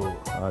ಇರೋಂಥದ್ದು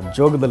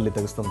ಜೋಗದಲ್ಲಿ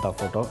ತೆಗೆಸಿದಂಥ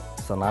ಫೋಟೋ.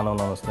 ಸೊ ನಾನು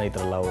ನನ್ನ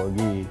ಸ್ನೇಹಿತರೆಲ್ಲ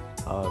ಹೋಗಿ,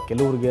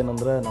 ಕೆಲವ್ರಿಗೆ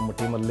ಏನಂದರೆ ನಮ್ಮ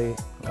ಟೀಮಲ್ಲಿ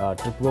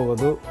ಟ್ರಿಪ್ಗೆ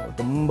ಹೋಗೋದು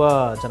ತುಂಬ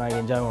ಚೆನ್ನಾಗಿ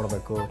ಎಂಜಾಯ್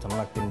ಮಾಡಬೇಕು,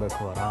 ಚೆನ್ನಾಗಿ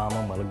ತಿನ್ನಬೇಕು,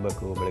 ಆರಾಮಾಗಿ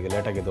ಮಲಗಬೇಕು, ಬೆಳಗ್ಗೆ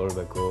ಲೇಟಾಗಿ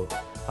ಎದ್ದೇಳಬೇಕು,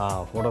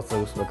 ಫೋಟೋಸ್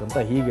ತೆಗಿಸ್ಬೇಕಂತ.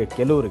 ಹೀಗೆ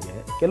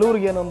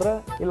ಕೆಲವ್ರಿಗೆ ಏನಂದರೆ,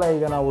 ಇಲ್ಲ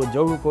ಈಗ ನಾವು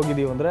ಜೋಗಕ್ಕೆ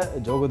ಹೋಗಿದ್ದೀವಿ ಅಂದರೆ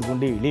ಜೋಗದ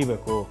ಗುಂಡಿ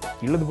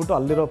ಇಳಿದ್ಬಿಟ್ಟು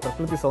ಅಲ್ಲಿರೋ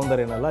ಪ್ರಕೃತಿ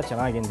ಸೌಂದರ್ಯನೆಲ್ಲ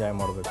ಚೆನ್ನಾಗಿ ಎಂಜಾಯ್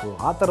ಮಾಡಬೇಕು,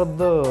 ಆ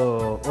ಥರದ್ದು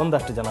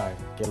ಒಂದಷ್ಟು ಜನ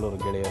ಕೆಲವರು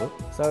ಗೆಳೆಯರು.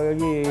 ಸೊ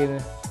ಹಾಗಾಗಿ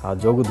ಆ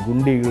ಜೋಗದ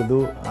ಗುಂಡಿ ಇಳಿದು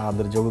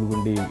ಅದ್ರ ಜೋಗದ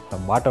ಗುಂಡಿ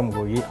ಬಾಟಮ್ಗೆ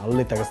ಹೋಗಿ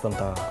ಅಲ್ಲಿ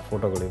ತೆಗೆಸಿದಂಥ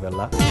ಫೋಟೋಗಳು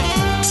ಇವೆಲ್ಲ.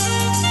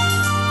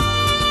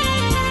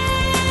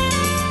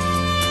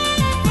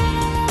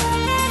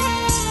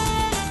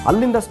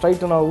 ಅಲ್ಲಿಂದ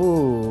ಸ್ಟ್ರೈಟ್ ನಾವು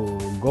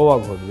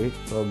ಗೋವಾಗೆ ಹೋದ್ವಿ.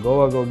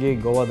 ಗೋವಾಗೆ ಹೋಗಿ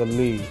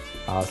ಗೋವಾದಲ್ಲಿ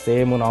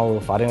ಸೇಮು ನಾವು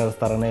ಫಾರಿನರ್ಸ್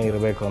ಥರನೇ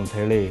ಇರಬೇಕು ಅಂತ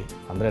ಹೇಳಿ,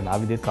 ಅಂದರೆ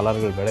ನಾವಿದ್ದಿದ್ದು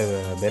ಕಲರ್ಗಳು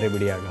ಬೇರೆ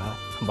ಬಿಡಿಯಾಗ,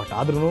 ಬಟ್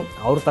ಆದ್ರೂ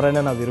ಅವ್ರ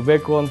ಥರನೇ ನಾವು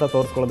ಇರಬೇಕು ಅಂತ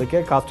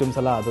ತೋರಿಸ್ಕೊಳ್ಳೋದಕ್ಕೆ ಕಾಸ್ಟ್ಯೂಮ್ಸ್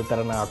ಎಲ್ಲ ಅದೇ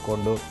ಥರನೇ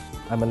ಹಾಕ್ಕೊಂಡು,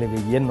 ಆಮೇಲೆ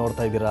ನೀವು ಏನು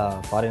ನೋಡ್ತಾ ಇದ್ದೀರಾ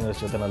ಫಾರಿನರ್ಸ್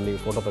ಜೊತೆನಲ್ಲಿ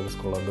ಫೋಟೋ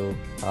ತೆಗೆಸ್ಕೊಳ್ಳೋದು,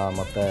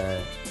 ಮತ್ತು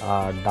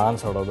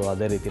ಡಾನ್ಸ್ ಆಡೋದು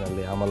ಅದೇ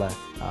ರೀತಿಯಲ್ಲಿ, ಆಮೇಲೆ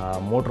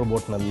ಮೋಟ್ರ್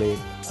ಬೋಟ್ನಲ್ಲಿ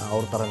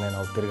ಅವ್ರ ಥರನೇ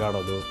ನಾವು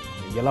ತಿರುಗಾಡೋದು,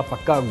 ಎಲ್ಲ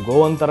ಪಕ್ಕ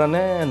ಗೋವನ್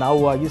ಥರನೇ ನಾವು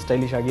ಆಗಿ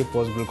ಸ್ಟೈಲಿಶ್ ಆಗಿ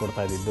ಪೋಸ್ಗಳು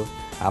ಕೊಡ್ತಾ ಇದ್ದಿದ್ದು.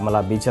 ಆಮೇಲೆ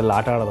ಆ ಬೀಚಲ್ಲಿ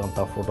ಆಟ ಆಡೋದಂಥ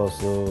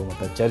ಫೋಟೋಸು,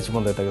 ಮತ್ತು ಚರ್ಚ್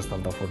ಮುಂದೆ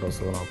ತೆಗೆಸಿದಂಥ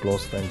ಫೋಟೋಸು, ನಾವು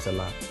ಕ್ಲೋಸ್ ಫ್ರೆಂಡ್ಸ್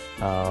ಎಲ್ಲ.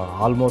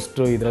 ಆಲ್ಮೋಸ್ಟ್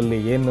ಇದರಲ್ಲಿ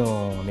ಏನು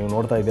ನೀವು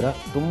ನೋಡ್ತಾ ಇದ್ದೀರಾ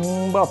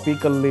ತುಂಬ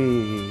ಪೀಕಲ್ಲಿ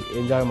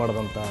ಎಂಜಾಯ್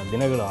ಮಾಡೋದಂಥ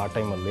ದಿನಗಳು ಆ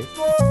ಟೈಮಲ್ಲಿ.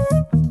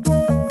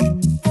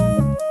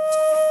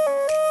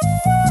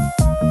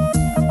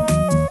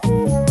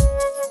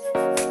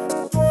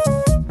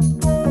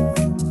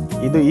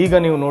 ಇದು ಈಗ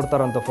ನೀವು ನೋಡ್ತಾ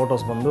ಇರೋಂಥ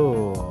ಫೋಟೋಸ್ ಬಂದು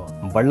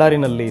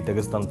ಬಳ್ಳಾರಿನಲ್ಲಿ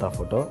ತೆಗೆಸಿದಂಥ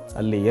ಫೋಟೋ.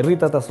 ಅಲ್ಲಿ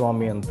ಎರ್ರಿತಾತ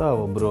ಸ್ವಾಮಿ ಅಂತ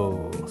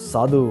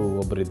ಸಾಧು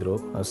ಒಬ್ಬರಿದ್ದರು,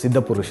 ಸಿದ್ಧ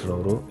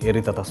ಪುರುಷರವರು,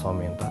 ಎರ್ರಿತಾತ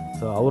ಸ್ವಾಮಿ ಅಂತ.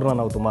 ಸೊ ಅವ್ರನ್ನ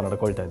ನಾವು ತುಂಬ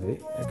ನಡ್ಕೊಳ್ತಾ ಇದ್ವಿ,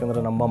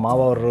 ಯಾಕಂದರೆ ನಮ್ಮ ಮಾವ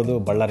ಅವರದು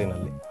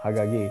ಬಳ್ಳಾರಿನಲ್ಲಿ.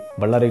 ಹಾಗಾಗಿ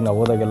ಬಳ್ಳಾರಿಗೆ ನಾವು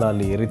ಹೋದಾಗೆಲ್ಲ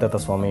ಅಲ್ಲಿ ಎರ್ರಿತಾತ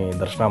ಸ್ವಾಮಿ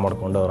ದರ್ಶನ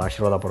ಮಾಡಿಕೊಂಡು ಅವ್ರ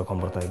ಆಶೀರ್ವಾದ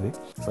ಪಡ್ಕೊಂಡು ಬರ್ತಾ ಇದ್ವಿ.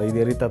 ಸೊ ಇದು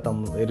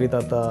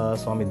ಎರ್ರಿತಾತ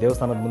ಸ್ವಾಮಿ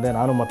ದೇವಸ್ಥಾನದ ಮುಂದೆ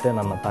ನಾನು ಮತ್ತು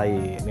ನನ್ನ ತಾಯಿ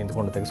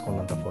ನಿಂತ್ಕೊಂಡು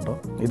ತೆಗೆಸ್ಕೊಂಡಂಥ ಫೋಟೋ.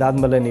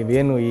 ಇದಾದಮೇಲೆ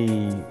ನೀವೇನು ಈ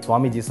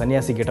ಸ್ವಾಮೀಜಿ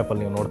ಸನ್ಯಾಸಿ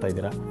ಗೆಟಪಲ್ಲಿ ನೀವು ನೋಡ್ತಾ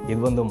ಇದ್ದೀರಾ,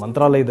 ಇದು ಒಂದು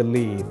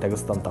ಮಂತ್ರಾಲಯದಲ್ಲಿ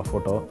ತೆಗೆಸಿದಂಥ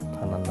ಫೋಟೋ.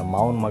 ನನ್ನ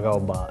ಮಾವನ ಮಗ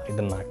ಒಬ್ಬ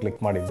ಇದನ್ನು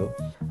ಕ್ಲಿಕ್ ಮಾಡಿದ್ದು.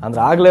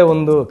 ಅಂದರೆ ಆಗಲೇ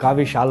ಒಂದು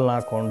ಕಾವಿ ಶಾಲ್ನ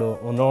ಹಾಕ್ಕೊಂಡು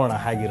ನೋಡೋಣ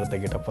ಹೇಗಿರುತ್ತೆ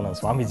ಗೆಟಪ್, ನಾನು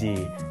ಸ್ವಾಮೀಜಿ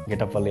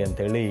ಗೆಟಪ್ಪಲ್ಲಿ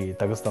ಅಂತೇಳಿ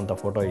ತೆಗೆಸಿದಂಥ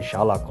ಫೋಟೋ, ಈ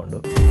ಶಾಲ್ ಹಾಕ್ಕೊಂಡು.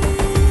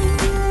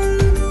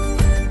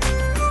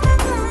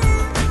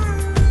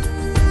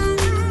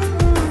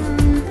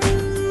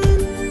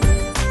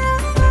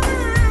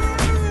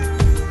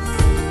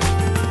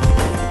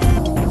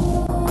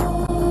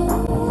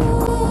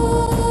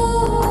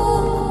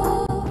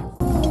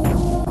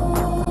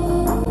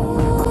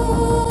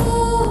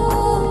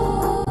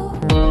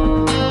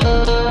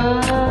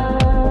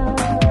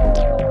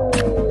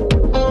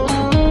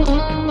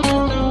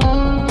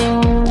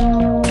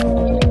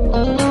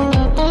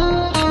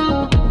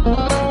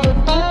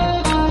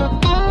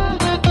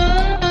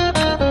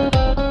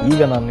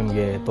 ಈಗ ನಾನು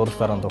ನಿಮಗೆ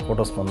ತೋರಿಸ್ತಾ ಇರೋಂಥ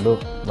ಫೋಟೋಸ್ ಬಂದು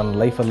ನನ್ನ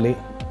ಲೈಫಲ್ಲಿ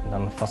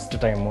ನನ್ನ ಫಸ್ಟ್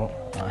ಟೈಮು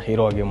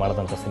ಹೀರೋ ಆಗಿ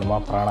ಮಾಡಿದಂಥ ಸಿನಿಮಾ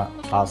ಪ್ರಾಣ.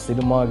 ಆ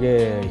ಸಿನಿಮಾಗೆ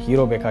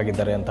ಹೀರೋ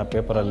ಬೇಕಾಗಿದ್ದಾರೆ ಅಂತ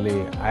ಪೇಪರಲ್ಲಿ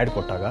ಆ್ಯಡ್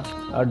ಕೊಟ್ಟಾಗ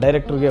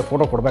ಡೈರೆಕ್ಟ್ರಿಗೆ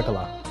ಫೋಟೋ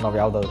ಕೊಡಬೇಕಲ್ಲ,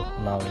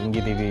 ನಾವು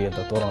ಹಿಂಗಿದ್ದೀವಿ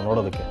ಅಂತ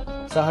ನೋಡೋದಕ್ಕೆ.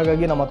 ಸೊ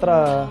ಹಾಗಾಗಿ ನಮ್ಮ ಹತ್ರ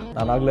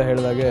ನಾನಾಗಲೇ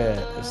ಹೇಳಿದಾಗೆ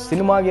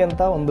ಸಿನಿಮಾಗೆ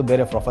ಅಂತ ಒಂದು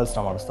ಬೇರೆ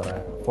ಪ್ರೊಫೈಲ್ಸ್ನ ಮಾಡಿಸ್ತಾರೆ,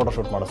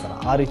 ಫೋಟೋಶೂಟ್ ಮಾಡಿಸ್ತಾರೆ.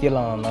 ಆ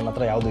ರೀತಿಯೆಲ್ಲ ನನ್ನ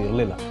ಹತ್ರ ಯಾವುದೂ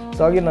ಇರಲಿಲ್ಲ.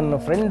 ಸೊ ಹಾಗೆ ನನ್ನ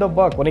ಫ್ರೆಂಡ್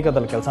ಒಬ್ಬ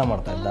ಕೊನಿಕದಲ್ಲಿ ಕೆಲಸ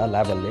ಮಾಡ್ತಾಯಿದ್ದ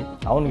ಲ್ಯಾಬಲ್ಲಿ.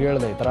 ಅವ್ನಿಗೆ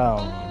ಹೇಳಿದೆ, ಈ ಥರ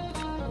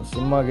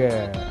ಸಿನಿಮಾಗೆ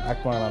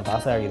ಆ್ಯಕ್ಟ್ ಮಾಡೋಣ ಅಂತ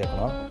ಆಸೆ ಆಗಿದೆ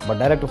ಕಣೋ, ಬಟ್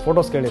ಡೈರೆಕ್ಟ್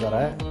ಫೋಟೋಸ್ ಕೇಳಿದ್ದಾರೆ,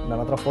 ನನ್ನ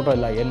ಹತ್ರ ಫೋಟೋ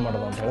ಇಲ್ಲ, ಏನು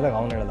ಮಾಡೋದು ಅಂತ ಹೇಳಿದಾಗ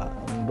ಅವ್ನು ಹೇಳ್ದ,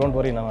 ಡೋಂಟ್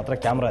ವರಿ, ನನ್ನ ಹತ್ರ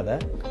ಕ್ಯಾಮ್ರಾ ಇದೆ,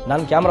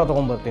 ನಾನು ಕ್ಯಾಮ್ರಾ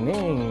ತೊಗೊಂಬರ್ತೀನಿ,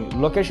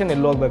 ಲೊಕೇಶನ್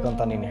ಎಲ್ಲಿ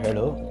ಹೋಗ್ಬೇಕಂತ ನೀನು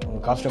ಹೇಳು,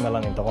 ಕಾಸ್ಟ್ಯೂಮ್ ಎಲ್ಲ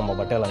ನೀನು ತೊಗೊಂಬ,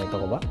 ಬಟ್ಟೆ ಎಲ್ಲ ನೀನು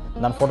ತೊಗೊಬ,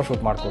 ನಾನು ಫೋಟೋ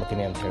ಶೂಟ್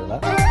ಮಾಡಿಕೊಡ್ತೀನಿ ಅಂತ ಹೇಳ್ದೆ.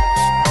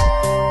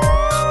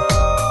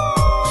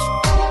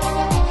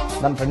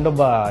 ನನ್ನ ಫ್ರೆಂಡ್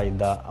ಒಬ್ಬ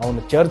ಇದ್ದ, ಅವನು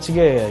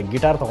ಚರ್ಚ್ಗೆ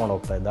ಗಿಟಾರ್ ತಗೊಂಡು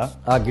ಹೋಗ್ತಾ ಇದ್ದ.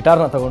 ಆ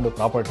ಗಿಟಾರ್ನ ತಗೊಂಡು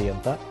ಪ್ರಾಪರ್ಟಿ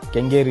ಅಂತ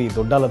ಕೆಂಗೇರಿ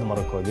ದೊಡ್ಡಾಲದ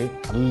ಮರಕ್ಕೆ ಹೋಗಿ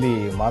ಅಲ್ಲಿ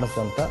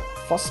ಮಾಡಿಸಿದಂಥ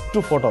ಫಸ್ಟ್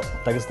ಫೋಟೋ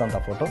ತೆಗೆಸಿದಂಥ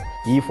ಫೋಟೋ.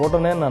 ಈ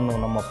ಫೋಟೋನೇ ನಾನು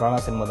ನಮ್ಮ ಪ್ರಾಣ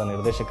ಸಿನಿಮಾದ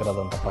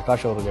ನಿರ್ದೇಶಕರಾದಂಥ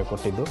ಪ್ರಕಾಶ್ ಅವರಿಗೆ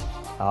ಕೊಟ್ಟಿದ್ದು.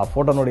 ಆ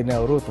ಫೋಟೋ ನೋಡಿನೇ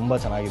ಅವರು ತುಂಬ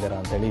ಚೆನ್ನಾಗಿದ್ದಾರೆ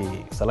ಅಂತೇಳಿ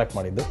ಸೆಲೆಕ್ಟ್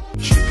ಮಾಡಿದ್ದು.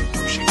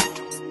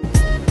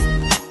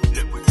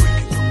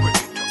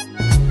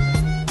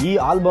 ಈ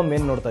ಆಲ್ಬಮ್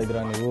ಏನು ನೋಡ್ತಾ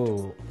ಇದ್ದೀರಾ ನೀವು,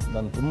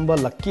 ನಾನು ತುಂಬ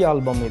ಲಕ್ಕಿ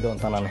ಆಲ್ಬಮ್ ಇದು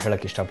ಅಂತ ನಾನು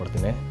ಹೇಳಕ್ಕೆ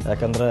ಇಷ್ಟಪಡ್ತೀನಿ.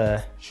 ಯಾಕಂದರೆ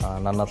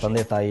ನನ್ನ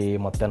ತಂದೆ ತಾಯಿ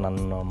ಮತ್ತು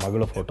ನನ್ನ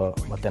ಮಗಳ ಫೋಟೋ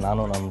ಮತ್ತು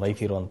ನಾನು ನನ್ನ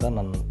ವೈಫ್ ಇರುವಂಥ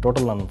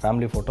ನನ್ನ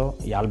ಫ್ಯಾಮಿಲಿ ಫೋಟೋ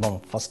ಈ ಆಲ್ಬಮ್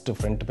ಫಸ್ಟ್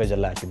ಫ್ರಂಟ್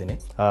ಪೇಜಲ್ಲೇ ಹಾಕಿದ್ದೀನಿ.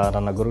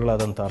 ನನ್ನ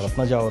ಗುರುಗಳಾದಂಥ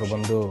ರತ್ನಜ ಅವರು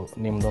ಬಂದು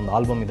ನಿಮ್ಮದೊಂದು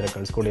ಆಲ್ಬಮ್ ಇದ್ದರೆ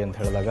ಕಳಿಸ್ಕೊಡಿ ಅಂತ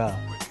ಹೇಳಿದಾಗ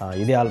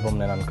ಇದೇ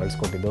ಆಲ್ಬಮ್ನೇ ನಾನು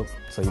ಕಳಿಸ್ಕೊಟ್ಟಿದ್ದು.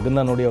 ಸೊ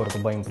ಇದನ್ನು ನೋಡಿ ಅವರು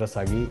ತುಂಬ ಇಂಪ್ರೆಸ್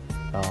ಆಗಿ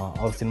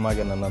ಅವ್ರ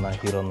ಸಿನಿಮಾಗೆ ನನ್ನನ್ನು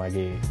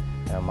ಹೀರೋನಾಗಿ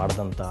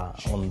ಮಾಡಿದಂಥ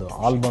ಒಂದು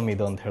ಆಲ್ಬಮ್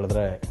ಇದು ಅಂತ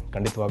ಹೇಳಿದ್ರೆ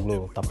ಖಂಡಿತವಾಗ್ಲೂ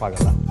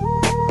ತಪ್ಪಾಗಲ್ಲ.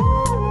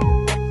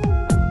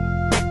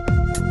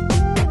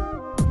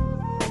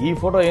 ಈ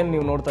ಫೋಟೋ ಏನು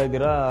ನೀವು ನೋಡ್ತಾ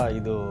ಇದ್ದೀರಾ,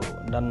 ಇದು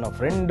ನನ್ನ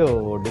ಫ್ರೆಂಡು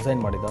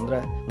ಡಿಸೈನ್ ಮಾಡಿದ್ದು. ಅಂದರೆ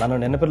ನಾನು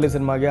ನೆನಪಿರಲಿ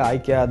ಸಿನಿಮಾಗೆ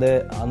ಆಯ್ಕೆ ಆದೆ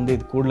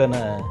ಅಂದಿದ್ದ ಕೂಡಲೇ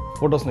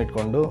ಫೋಟೋಸ್ನ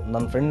ಇಟ್ಕೊಂಡು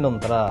ನನ್ನ ಫ್ರೆಂಡ್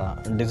ಒಂಥರ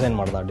ಡಿಸೈನ್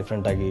ಮಾಡ್ದ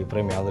ಡಿಫ್ರೆಂಟಾಗಿ,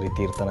 ಪ್ರೇಮ್ ಯಾವುದೇ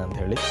ರೀತಿ ಇರ್ತಾನೆ ಅಂತ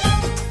ಹೇಳಿ.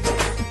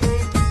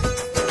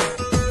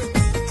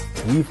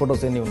 ಈ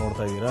ಫೋಟೋಸ್ ಏನು ನೀವು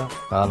ನೋಡ್ತಾ ಇದ್ದೀರಾ,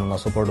 ನನ್ನ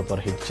ಸೂಪರ್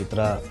ಡೂಪರ್ ಹಿಟ್ ಚಿತ್ರ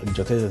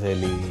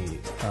ಜೊತೆಯಲ್ಲಿ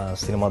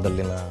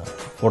ಸಿನಿಮಾದಲ್ಲಿನ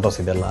ಫೋಟೋಸ್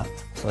ಇದೆಲ್ಲ.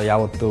 ಸೊ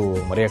ಯಾವತ್ತೂ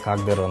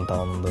ಮರೆಯೋಕ್ಕಾಗದೇ ಇರುವಂಥ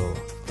ಒಂದು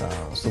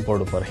super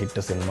duper hit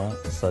cinema.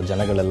 So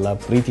ಜನಗಳೆಲ್ಲ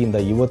ಪ್ರೀತಿಯಿಂದ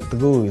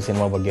ಇವತ್ತಿಗೂ ಈ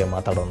ಸಿನಿಮಾ ಬಗ್ಗೆ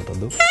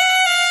ಮಾತಾಡುವಂಥದ್ದು.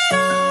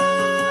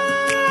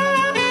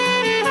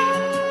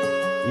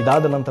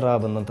 ಇದಾದ ನಂತರ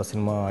ಬಂದಂಥ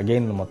ಸಿನಿಮಾ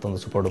ಅಗೈನ್ ಮತ್ತೊಂದು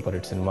ಸೂಪರ್ ಡೂಪರ್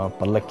ಹಿಟ್ ಸಿನಿಮಾ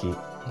ಪಲ್ಲಕ್ಕಿ.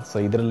 ಸೊ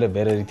ಇದರಲ್ಲೇ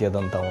ಬೇರೆ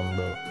ರೀತಿಯಾದಂಥ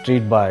ಒಂದು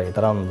ಸ್ಟ್ರೀಟ್ ಬಾಯ್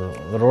ಥರ ಒಂದು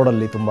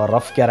ರೋಡಲ್ಲಿ ತುಂಬ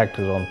ರಫ್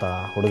ಕ್ಯಾರೆಕ್ಟರ್ ಇರುವಂಥ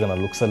ಹುಡುಗನ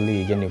ಲುಕ್ಸಲ್ಲಿ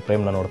ಈಗ ನೀವು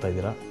ಪ್ರೇಮ್ನ ನೋಡ್ತಾ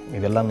ಇದ್ದೀರಾ.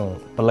 ಇದೆಲ್ಲನೂ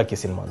ಪಲ್ಲಕ್ಕಿ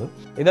ಸಿನಿಮಾದು.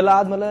 ಇದೆಲ್ಲ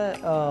ಆದಮೇಲೆ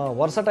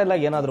ವರ್ಸಟೈಲ್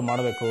ಆಗಿ ಏನಾದರೂ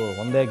ಮಾಡಬೇಕು,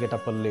 ಒಂದೇ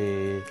ಗೆಟಪ್ಪಲ್ಲಿ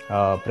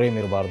ಪ್ರೇಮ್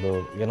ಇರಬಾರ್ದು,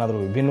 ಏನಾದರೂ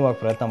ವಿಭಿನ್ನವಾಗಿ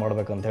ಪ್ರಯತ್ನ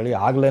ಮಾಡಬೇಕು ಅಂತ ಹೇಳಿ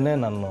ಆಗಲೇ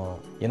ನಾನು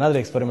ಏನಾದರೂ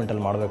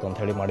ಎಕ್ಸ್ಪೆರಿಮೆಂಟಲ್ಲಿ ಮಾಡಬೇಕು ಅಂತ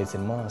ಹೇಳಿ ಮಾಡಿದ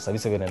ಸಿನಿಮಾ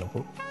ಸವಿಸವೆ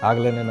ನೆನಪು.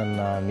 ಆಗಲೇ ನನ್ನ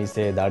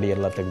ಮೀಸೆ ದಾಡಿ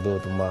ಎಲ್ಲ ತೆಗೆದು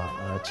ತುಂಬ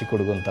ಚಿಕ್ಕ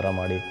ಹುಡುಗನ ಥರ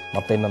ಮಾಡಿ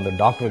ಮತ್ತೆ ಇನ್ನೊಂದು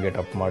ಡಾಕ್ಟರ್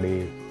ಗೆಟಪ್ ಮಾಡಿ,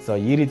 ಸೊ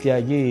ಈ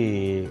ರೀತಿಯಾಗಿ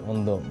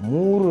ಒಂದು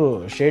 3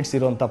 ಶೇಡ್ಸ್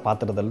ಇರುವಂಥ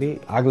ಪಾತ್ರದಲ್ಲಿ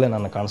ಆಗಲೇ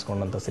ನಾನು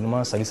ಕಾಣಿಸ್ಕೊಂಡಂಥ ಸಿನಿಮಾ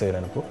ಸವಿಸವೆ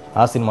ನೆನಪು.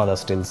 ಆ ಸಿನಿಮಾದ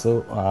ಸ್ಟಿಲ್ಸು,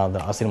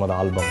 ಆ ಸಿನಿಮಾದ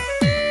ಆಲ್ಬಮ್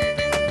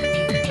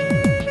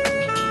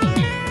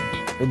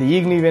ಇದು.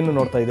 ಈಗ ನೀವೇನು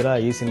ನೋಡ್ತಾ ಇದ್ದೀರಾ,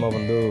 ಈ ಸಿನಿಮಾ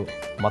ಬಂದು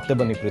ಮತ್ತೆ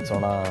ಬನ್ನಿ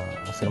ಪ್ರೀತಿಸೋಣ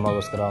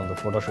ಸಿನಿಮಾಗೋಸ್ಕರ ಒಂದು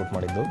ಫೋಟೋ ಶೂಟ್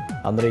ಮಾಡಿದ್ದು.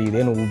 ಅಂದರೆ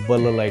ಇದೇನು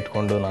ಉಬ್ಬಲ್ಲೆಲ್ಲ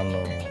ಇಟ್ಕೊಂಡು ನಾನು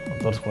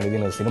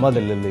ತೋರಿಸ್ಕೊಂಡಿದ್ದೀನಿ,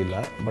 ಸಿನಿಮಾದಲ್ಲೆಲ್ಲೂ ಇಲ್ಲ.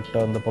 ಬಟ್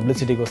ಒಂದು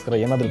ಪಬ್ಲಿಸಿಟಿಗೋಸ್ಕರ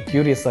ಏನಾದರೂ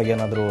ಕ್ಯೂರಿಯಸ್ ಆಗಿ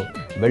ಏನಾದರೂ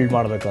ಬಿಲ್ಡ್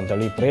ಮಾಡಬೇಕು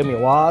ಅಂತೇಳಿ ಪ್ರೇಮ್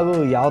ಯಾವಾಗೂ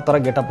ಯಾವ ಥರ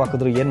ಗೆಟಪ್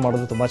ಹಾಕಿದ್ರು ಏನು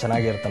ಮಾಡೋದು ತುಂಬ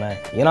ಚೆನ್ನಾಗಿರ್ತಾನೆ,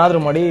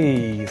 ಏನಾದರೂ ಮಾಡಿ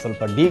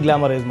ಸ್ವಲ್ಪ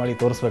ಡಿಗ್ಲಾಮರೈಸ್ ಮಾಡಿ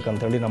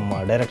ತೋರಿಸ್ಬೇಕಂತೇಳಿ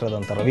ನಮ್ಮ ಡೈರೆಕ್ಟರ್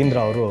ಆದಂಥ ರವೀಂದ್ರ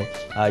ಅವರು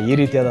ಈ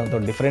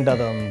ರೀತಿಯಾದಂಥ ಡಿಫ್ರೆಂಟ್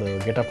ಆದ ಒಂದು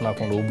ಗೆಟಪ್ನ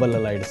ಹಾಕೊಂಡು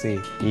ಉಬ್ಬಲ್ಲೆಲ್ಲ ಇಡಿಸಿ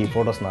ಈ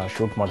ಫೋಟೋಸ್ನ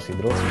ಶೂಟ್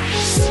ಮಾಡಿಸಿದ್ರು.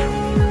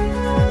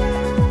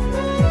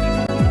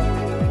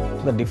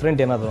 ಡಿಫ್ರೆಂಟ್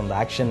ಏನಾದರೂ ಒಂದು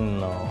ಆ್ಯಕ್ಷನ್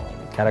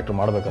ಕ್ಯಾರೆಕ್ಟರ್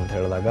ಮಾಡಬೇಕಂತ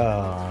ಹೇಳಿದಾಗ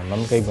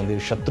ನನ್ನ ಕೈಗೆ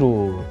ಬಂದಿದ್ದು ಶತ್ರು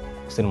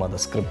ಸಿನಿಮಾದ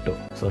ಸ್ಕ್ರಿಪ್ಟು.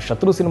 ಸೊ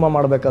ಶತ್ರು ಸಿನಿಮಾ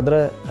ಮಾಡಬೇಕಾದ್ರೆ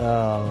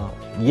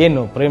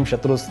ಏನು ಪ್ರೇಮ್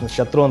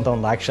ಶತ್ರು ಅಂತ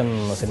ಒಂದು ಆ್ಯಕ್ಷನ್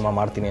ಸಿನಿಮಾ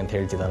ಮಾಡ್ತೀನಿ ಅಂತ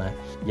ಹೇಳ್ತಿದ್ದಾನೆ,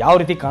 ಯಾವ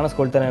ರೀತಿ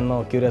ಕಾಣಿಸ್ಕೊಳ್ತಾನೆ ಅನ್ನೋ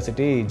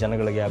ಕ್ಯೂರಿಯಾಸಿಟಿ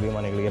ಜನಗಳಿಗೆ,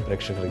 ಅಭಿಮಾನಿಗಳಿಗೆ,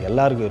 ಪ್ರೇಕ್ಷಕರಿಗೆ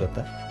ಎಲ್ಲರಿಗೂ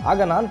ಇರುತ್ತೆ.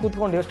 ಆಗ ನಾನು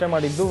ಕೂತ್ಕೊಂಡು ಯೋಚನೆ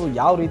ಮಾಡಿದ್ದು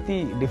ಯಾವ ರೀತಿ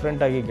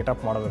ಡಿಫ್ರೆಂಟಾಗಿ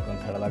ಗೆಟಪ್ ಮಾಡಬೇಕು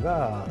ಅಂತ ಹೇಳಿದಾಗ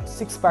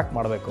 6 ಪ್ಯಾಕ್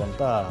ಮಾಡಬೇಕು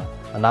ಅಂತ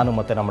ನಾನು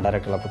ಮತ್ತು ನಮ್ಮ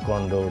ಡೈರೆಕ್ಟರ್ ಎಲ್ಲ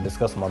ಕೂತ್ಕೊಂಡು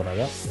ಡಿಸ್ಕಸ್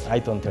ಮಾಡಿದಾಗ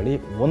ಆಯಿತು ಅಂಥೇಳಿ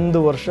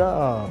 1 ವರ್ಷ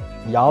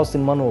ಯಾವ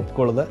ಸಿನಿಮಾನೂ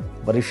ಒಪ್ಕೊಳ್ಳದೆ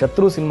ಬರೀ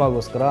ಶತ್ರು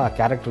ಸಿನಿಮಾಗೋಸ್ಕರ ಆ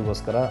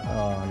ಕ್ಯಾರೆಕ್ಟರ್ಗೋಸ್ಕರ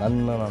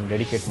ನಾನು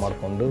ಡೆಡಿಕೇಟ್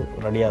ಮಾಡಿಕೊಂಡು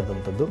ರೆಡಿ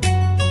ಆದಂಥದ್ದು.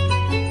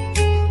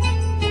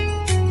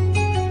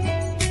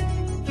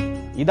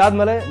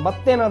 ಇದಾದ್ಮೇಲೆ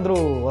ಮತ್ತೇನಾದರೂ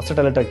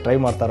ವರ್ಸಟೈಲಿಟಿ ಟ್ರೈ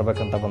ಮಾಡ್ತಾ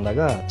ಇರಬೇಕಂತ ಬಂದಾಗ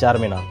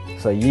ಚಾರ್ಮಿನಾರ್.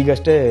 ಸೊ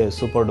ಈಗಷ್ಟೇ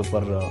ಸೂಪರ್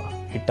ಡೂಪರ್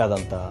ಹಿಟ್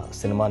ಆದಂಥ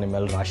ಸಿನಿಮಾ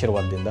ನಿಮ್ಮೆಲ್ಲರ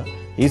ಆಶೀರ್ವಾದದಿಂದ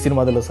ಈ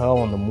ಸಿನಿಮಾದಲ್ಲೂ ಸಹ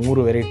ಒಂದು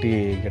 3 ವೆರೈಟಿ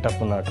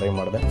ಗೆಟಪ್ಪನ್ನು ಟ್ರೈ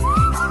ಮಾಡಿದೆ.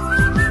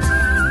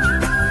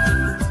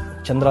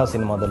 ಚಂದ್ರ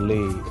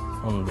ಸಿನಿಮಾದಲ್ಲಿ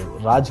ಒಂದು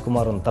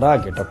ರಾಜ್ಕುಮಾರ್ ಒಂಥರ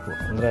ಗೆಟಪ್ಪು,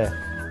 ಅಂದರೆ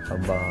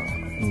ಒಬ್ಬ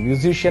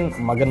ಮ್ಯೂಸಿಷಿಯನ್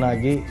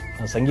ಮಗನಾಗಿ,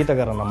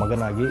 ಸಂಗೀತಗಾರನ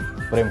ಮಗನಾಗಿ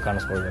ಪ್ರೇಮ್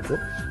ಕಾಣಿಸ್ಕೊಳ್ಬೇಕು.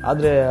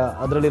 ಆದರೆ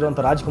ಅದರಲ್ಲಿರುವಂಥ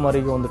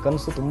ರಾಜ್ಕುಮಾರಿಗೆ ಒಂದು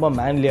ಕನಸು ತುಂಬ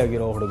ಮ್ಯಾನ್ಲಿ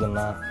ಆಗಿರೋ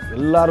ಹುಡುಗನ್ನ,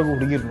 ಎಲ್ಲರಿಗೂ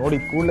ಹುಡುಗಿರು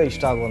ನೋಡಿದ ಕೂಡಲೇ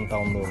ಇಷ್ಟ ಆಗುವಂಥ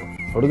ಒಂದು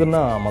ಹುಡುಗನ್ನ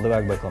ಮದುವೆ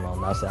ಆಗಬೇಕು ಅನ್ನೋ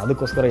ಒಂದು ಆಸೆ.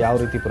 ಅದಕ್ಕೋಸ್ಕರ ಯಾವ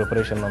ರೀತಿ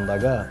ಪ್ರಿಪರೇಷನ್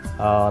ಅಂದಾಗ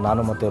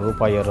ನಾನು ಮತ್ತು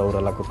ರೂಪಾಯರ್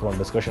ಅವರೆಲ್ಲ ಕೂತ್ಕೊಂಡು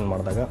ಡಿಸ್ಕಷನ್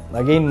ಮಾಡಿದಾಗ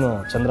ಅಗೈನ್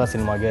ಚಂದ್ರ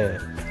ಸಿನಿಮಾಗೆ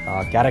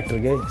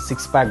ಕ್ಯಾರೆಕ್ಟರ್ಗೆ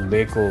 6 ಪ್ಯಾಕ್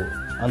ಬೇಕು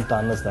ಅಂತ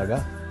ಅನ್ನಿಸಿದಾಗ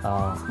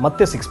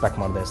ಮತ್ತೆ 6 ಪ್ಯಾಕ್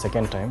ಮಾಡಿದೆ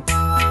ಸೆಕೆಂಡ್ ಟೈಮ್.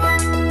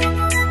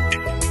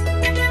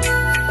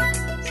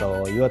 ಸೊ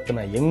ಇವತ್ತಿನ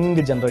ಯಂಗ್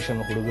ಜನ್ರೇಷನ್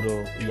ಹುಡುಗರು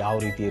ಯಾವ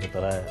ರೀತಿ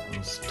ಇರ್ತಾರೆ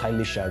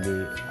ಸ್ಟೈಲಿಶ್ ಆಗಿ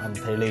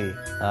ಅಂಥೇಳಿ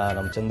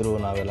ನಮ್ಮ ಚಂದ್ರು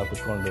ನಾವೆಲ್ಲ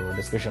ಕೂತ್ಕೊಂಡು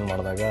ಡಿಸ್ಕಷನ್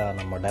ಮಾಡಿದಾಗ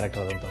ನಮ್ಮ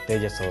ಡೈರೆಕ್ಟರ್ ಆದಂಥ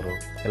ತೇಜಸ್ ಅವರು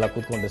ಎಲ್ಲ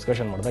ಕೂತ್ಕೊಂಡು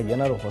ಡಿಸ್ಕಷನ್ ಮಾಡಿದಾಗ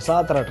ಏನಾದ್ರು ಹೊಸ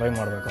ಥರ ಟ್ರೈ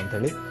ಮಾಡಬೇಕು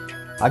ಅಂಥೇಳಿ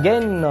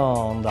ಅಗೇನ್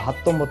ಒಂದು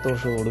 19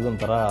 ವರ್ಷ ಹುಡುಗನ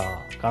ಥರ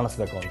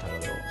ಕಾಣಿಸ್ಬೇಕು ಅಂತ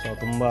ಹೇಳಿದ್ರು. ಸೊ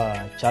ತುಂಬ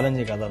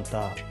ಚಾಲೆಂಜಿಂಗ್ ಆದಂಥ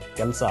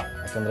ಕೆಲಸ,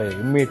 ಯಾಕಂದರೆ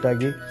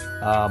ಇಮ್ಮಿಡಿಯೇಟಾಗಿ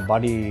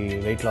ಬಾಡಿ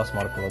ವೆಯ್ಟ್ ಲಾಸ್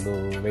ಮಾಡ್ಕೊಳ್ಳೋದು,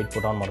 ವೆಯ್ಟ್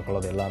ಪುಟ್ ಆನ್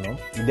ಮಾಡ್ಕೊಳ್ಳೋದು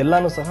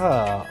ಇದೆಲ್ಲನೂ ಸಹ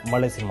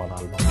ಮಳೆ ಸಿನಿಮಾದ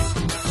ಆಲ್ಬಮ್.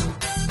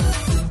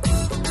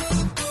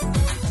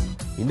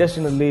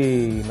 ಇಂಡಸ್ಟ್ರಿನಲ್ಲಿ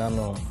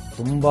ನಾನು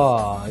ತುಂಬ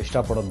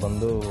ಇಷ್ಟಪಡೋದು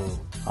ಬಂದು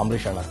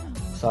ಅಂಬರೀಷ್ ಅಣ್ಣ.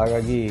 ಸೊ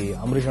ಹಾಗಾಗಿ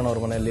ಅಂಬರೀಷ್ ಅಣ್ಣವ್ರ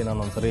ಮನೆಯಲ್ಲಿ ನಾನು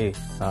ಒಂದ್ಸರಿ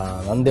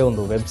ನನ್ನದೇ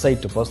ಒಂದು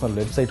ಪರ್ಸನಲ್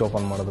ವೆಬ್ಸೈಟ್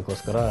ಓಪನ್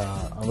ಮಾಡೋದಕ್ಕೋಸ್ಕರ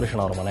ಅಂಬರೀಷ್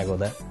ಅಣ್ಣವ್ರ ಮನೆಗೆ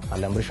ಹೋದೆ.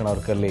 ಅಲ್ಲಿ ಅಂಬರೀಷ್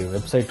ಅಣ್ಣವ್ರ ಕೈಯಲ್ಲಿ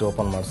ವೆಬ್ಸೈಟ್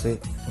ಓಪನ್ ಮಾಡಿಸಿ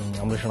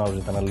ಅಂಬರೀಷ್ ಅಣ್ಣವ್ರ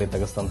ಜೊತೆನಲ್ಲಿ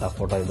ತೆಗೆಸ್ತಂಥ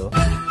ಫೋಟೋ ಇದು.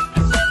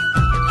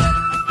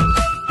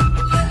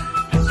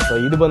 ಸೊ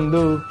ಇದು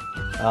ಬಂದು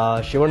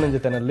ಶಿವಣ್ಣನ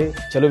ಜೊತೆನಲ್ಲಿ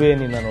ಚೆಲುವೆ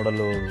ನಿನ್ನ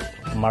ನೋಡಲು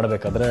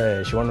ಮಾಡಬೇಕಾದ್ರೆ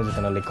ಶಿವಣ್ಣನ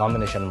ಜೊತೆನಲ್ಲಿ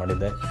ಕಾಂಬಿನೇಷನ್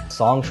ಮಾಡಿದ್ದೆ.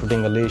 ಸಾಂಗ್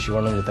ಶೂಟಿಂಗಲ್ಲಿ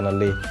ಶಿವಣ್ಣನ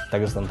ಜೊತೆನಲ್ಲಿ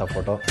ತೆಗೆಸಿದಂಥ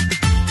ಫೋಟೋ.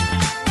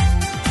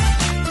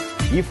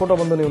 ಈ ಫೋಟೋ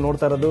ಬಂದು ನೀವು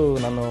ನೋಡ್ತಾ ಇರೋದು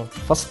ನಾನು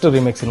ಫಸ್ಟ್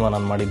ರಿಮೇಕ್ ಸಿನಿಮಾ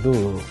ನಾನು ಮಾಡಿದ್ದು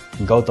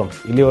ಗೌತಮ್.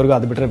 ಇಲ್ಲಿವರೆಗೂ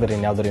ಅದು ಬಿಟ್ಟರೆ ಬೇರೆ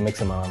ಇನ್ಯಾವುದೋ ರಿಮೇಕ್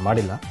ಸಿನಿಮಾ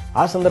ಮಾಡಿಲ್ಲ.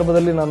 ಆ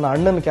ಸಂದರ್ಭದಲ್ಲಿ ನನ್ನ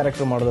ಅಣ್ಣನ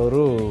ಕ್ಯಾರೆಕ್ಟರ್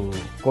ಮಾಡಿದವರು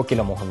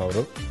ಕೋಕಿಲ ಮೋಹನ್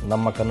ಅವರು,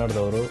 ನಮ್ಮ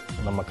ಕನ್ನಡದವರು,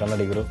 ನಮ್ಮ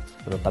ಕನ್ನಡಿಗರು.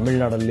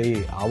 ತಮಿಳುನಾಡಲ್ಲಿ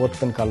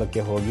ಆವತ್ತಿನ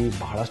ಕಾಲಕ್ಕೆ ಹೋಗಿ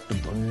ಬಹಳಷ್ಟು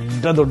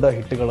ದೊಡ್ಡ ದೊಡ್ಡ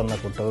ಹಿಟ್ಗಳನ್ನು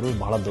ಕೊಟ್ಟವರು,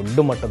 ಬಹಳ ದೊಡ್ಡ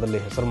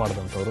ಮಟ್ಟದಲ್ಲಿ ಹೆಸರು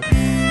ಮಾಡಿದಂಥವ್ರು.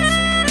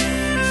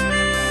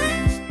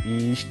 ಈ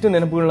ಇಷ್ಟು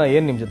ನೆನಪುಗಳನ್ನ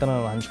ಏನು ನಿಮ್ಮ ಜೊತೆ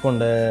ನಾನು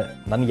ಹಂಚ್ಕೊಂಡೆ,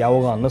 ನನಗೆ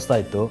ಯಾವಾಗ ಅನ್ನಿಸ್ತಾ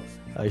ಇತ್ತು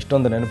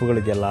ಇಷ್ಟೊಂದು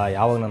ನೆನಪುಗಳಿದೆಯಲ್ಲ,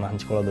 ಯಾವಾಗ ನಾನು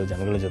ಹಂಚ್ಕೊಳ್ಳೋದು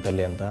ಜನಗಳ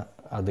ಜೊತೆಯಲ್ಲಿ ಅಂತ.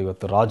 ಅದು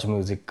ಇವತ್ತು ರಾಜ್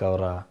ಮ್ಯೂಸಿಕ್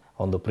ಅವರ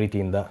ಒಂದು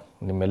ಪ್ರೀತಿಯಿಂದ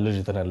ನಿಮ್ಮೆಲ್ಲರ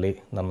ಜೊತೆಯಲ್ಲಿ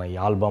ನನ್ನ ಈ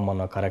ಆಲ್ಬಮ್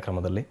ಅನ್ನೋ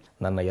ಕಾರ್ಯಕ್ರಮದಲ್ಲಿ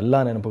ನನ್ನ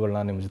ಎಲ್ಲ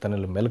ನೆನಪುಗಳನ್ನ ನಿಮ್ಮ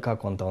ಜೊತೆಯಲ್ಲಿ ಮೆಲುಕು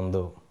ಹಾಕುವಂಥ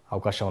ಒಂದು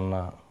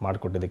ಅವಕಾಶವನ್ನು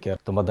ಮಾಡಿಕೊಟ್ಟಿದ್ದಕ್ಕೆ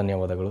ತುಂಬ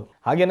ಧನ್ಯವಾದಗಳು.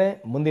 ಹಾಗೆಯೇ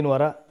ಮುಂದಿನ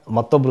ವಾರ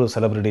ಮತ್ತೊಬ್ಬರು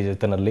ಸೆಲೆಬ್ರಿಟಿ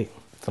ಜೊತೆಯಲ್ಲಿ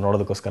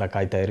ನೋಡೋದಕ್ಕೋಸ್ಕರ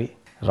ಕಾಯ್ತಾ ಇರಿ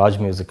ರಾಜ್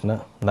ಮ್ಯೂಸಿಕ್ನ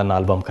ನನ್ನ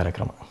ಆಲ್ಬಮ್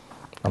ಕಾರ್ಯಕ್ರಮ.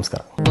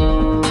 ನಮಸ್ಕಾರ.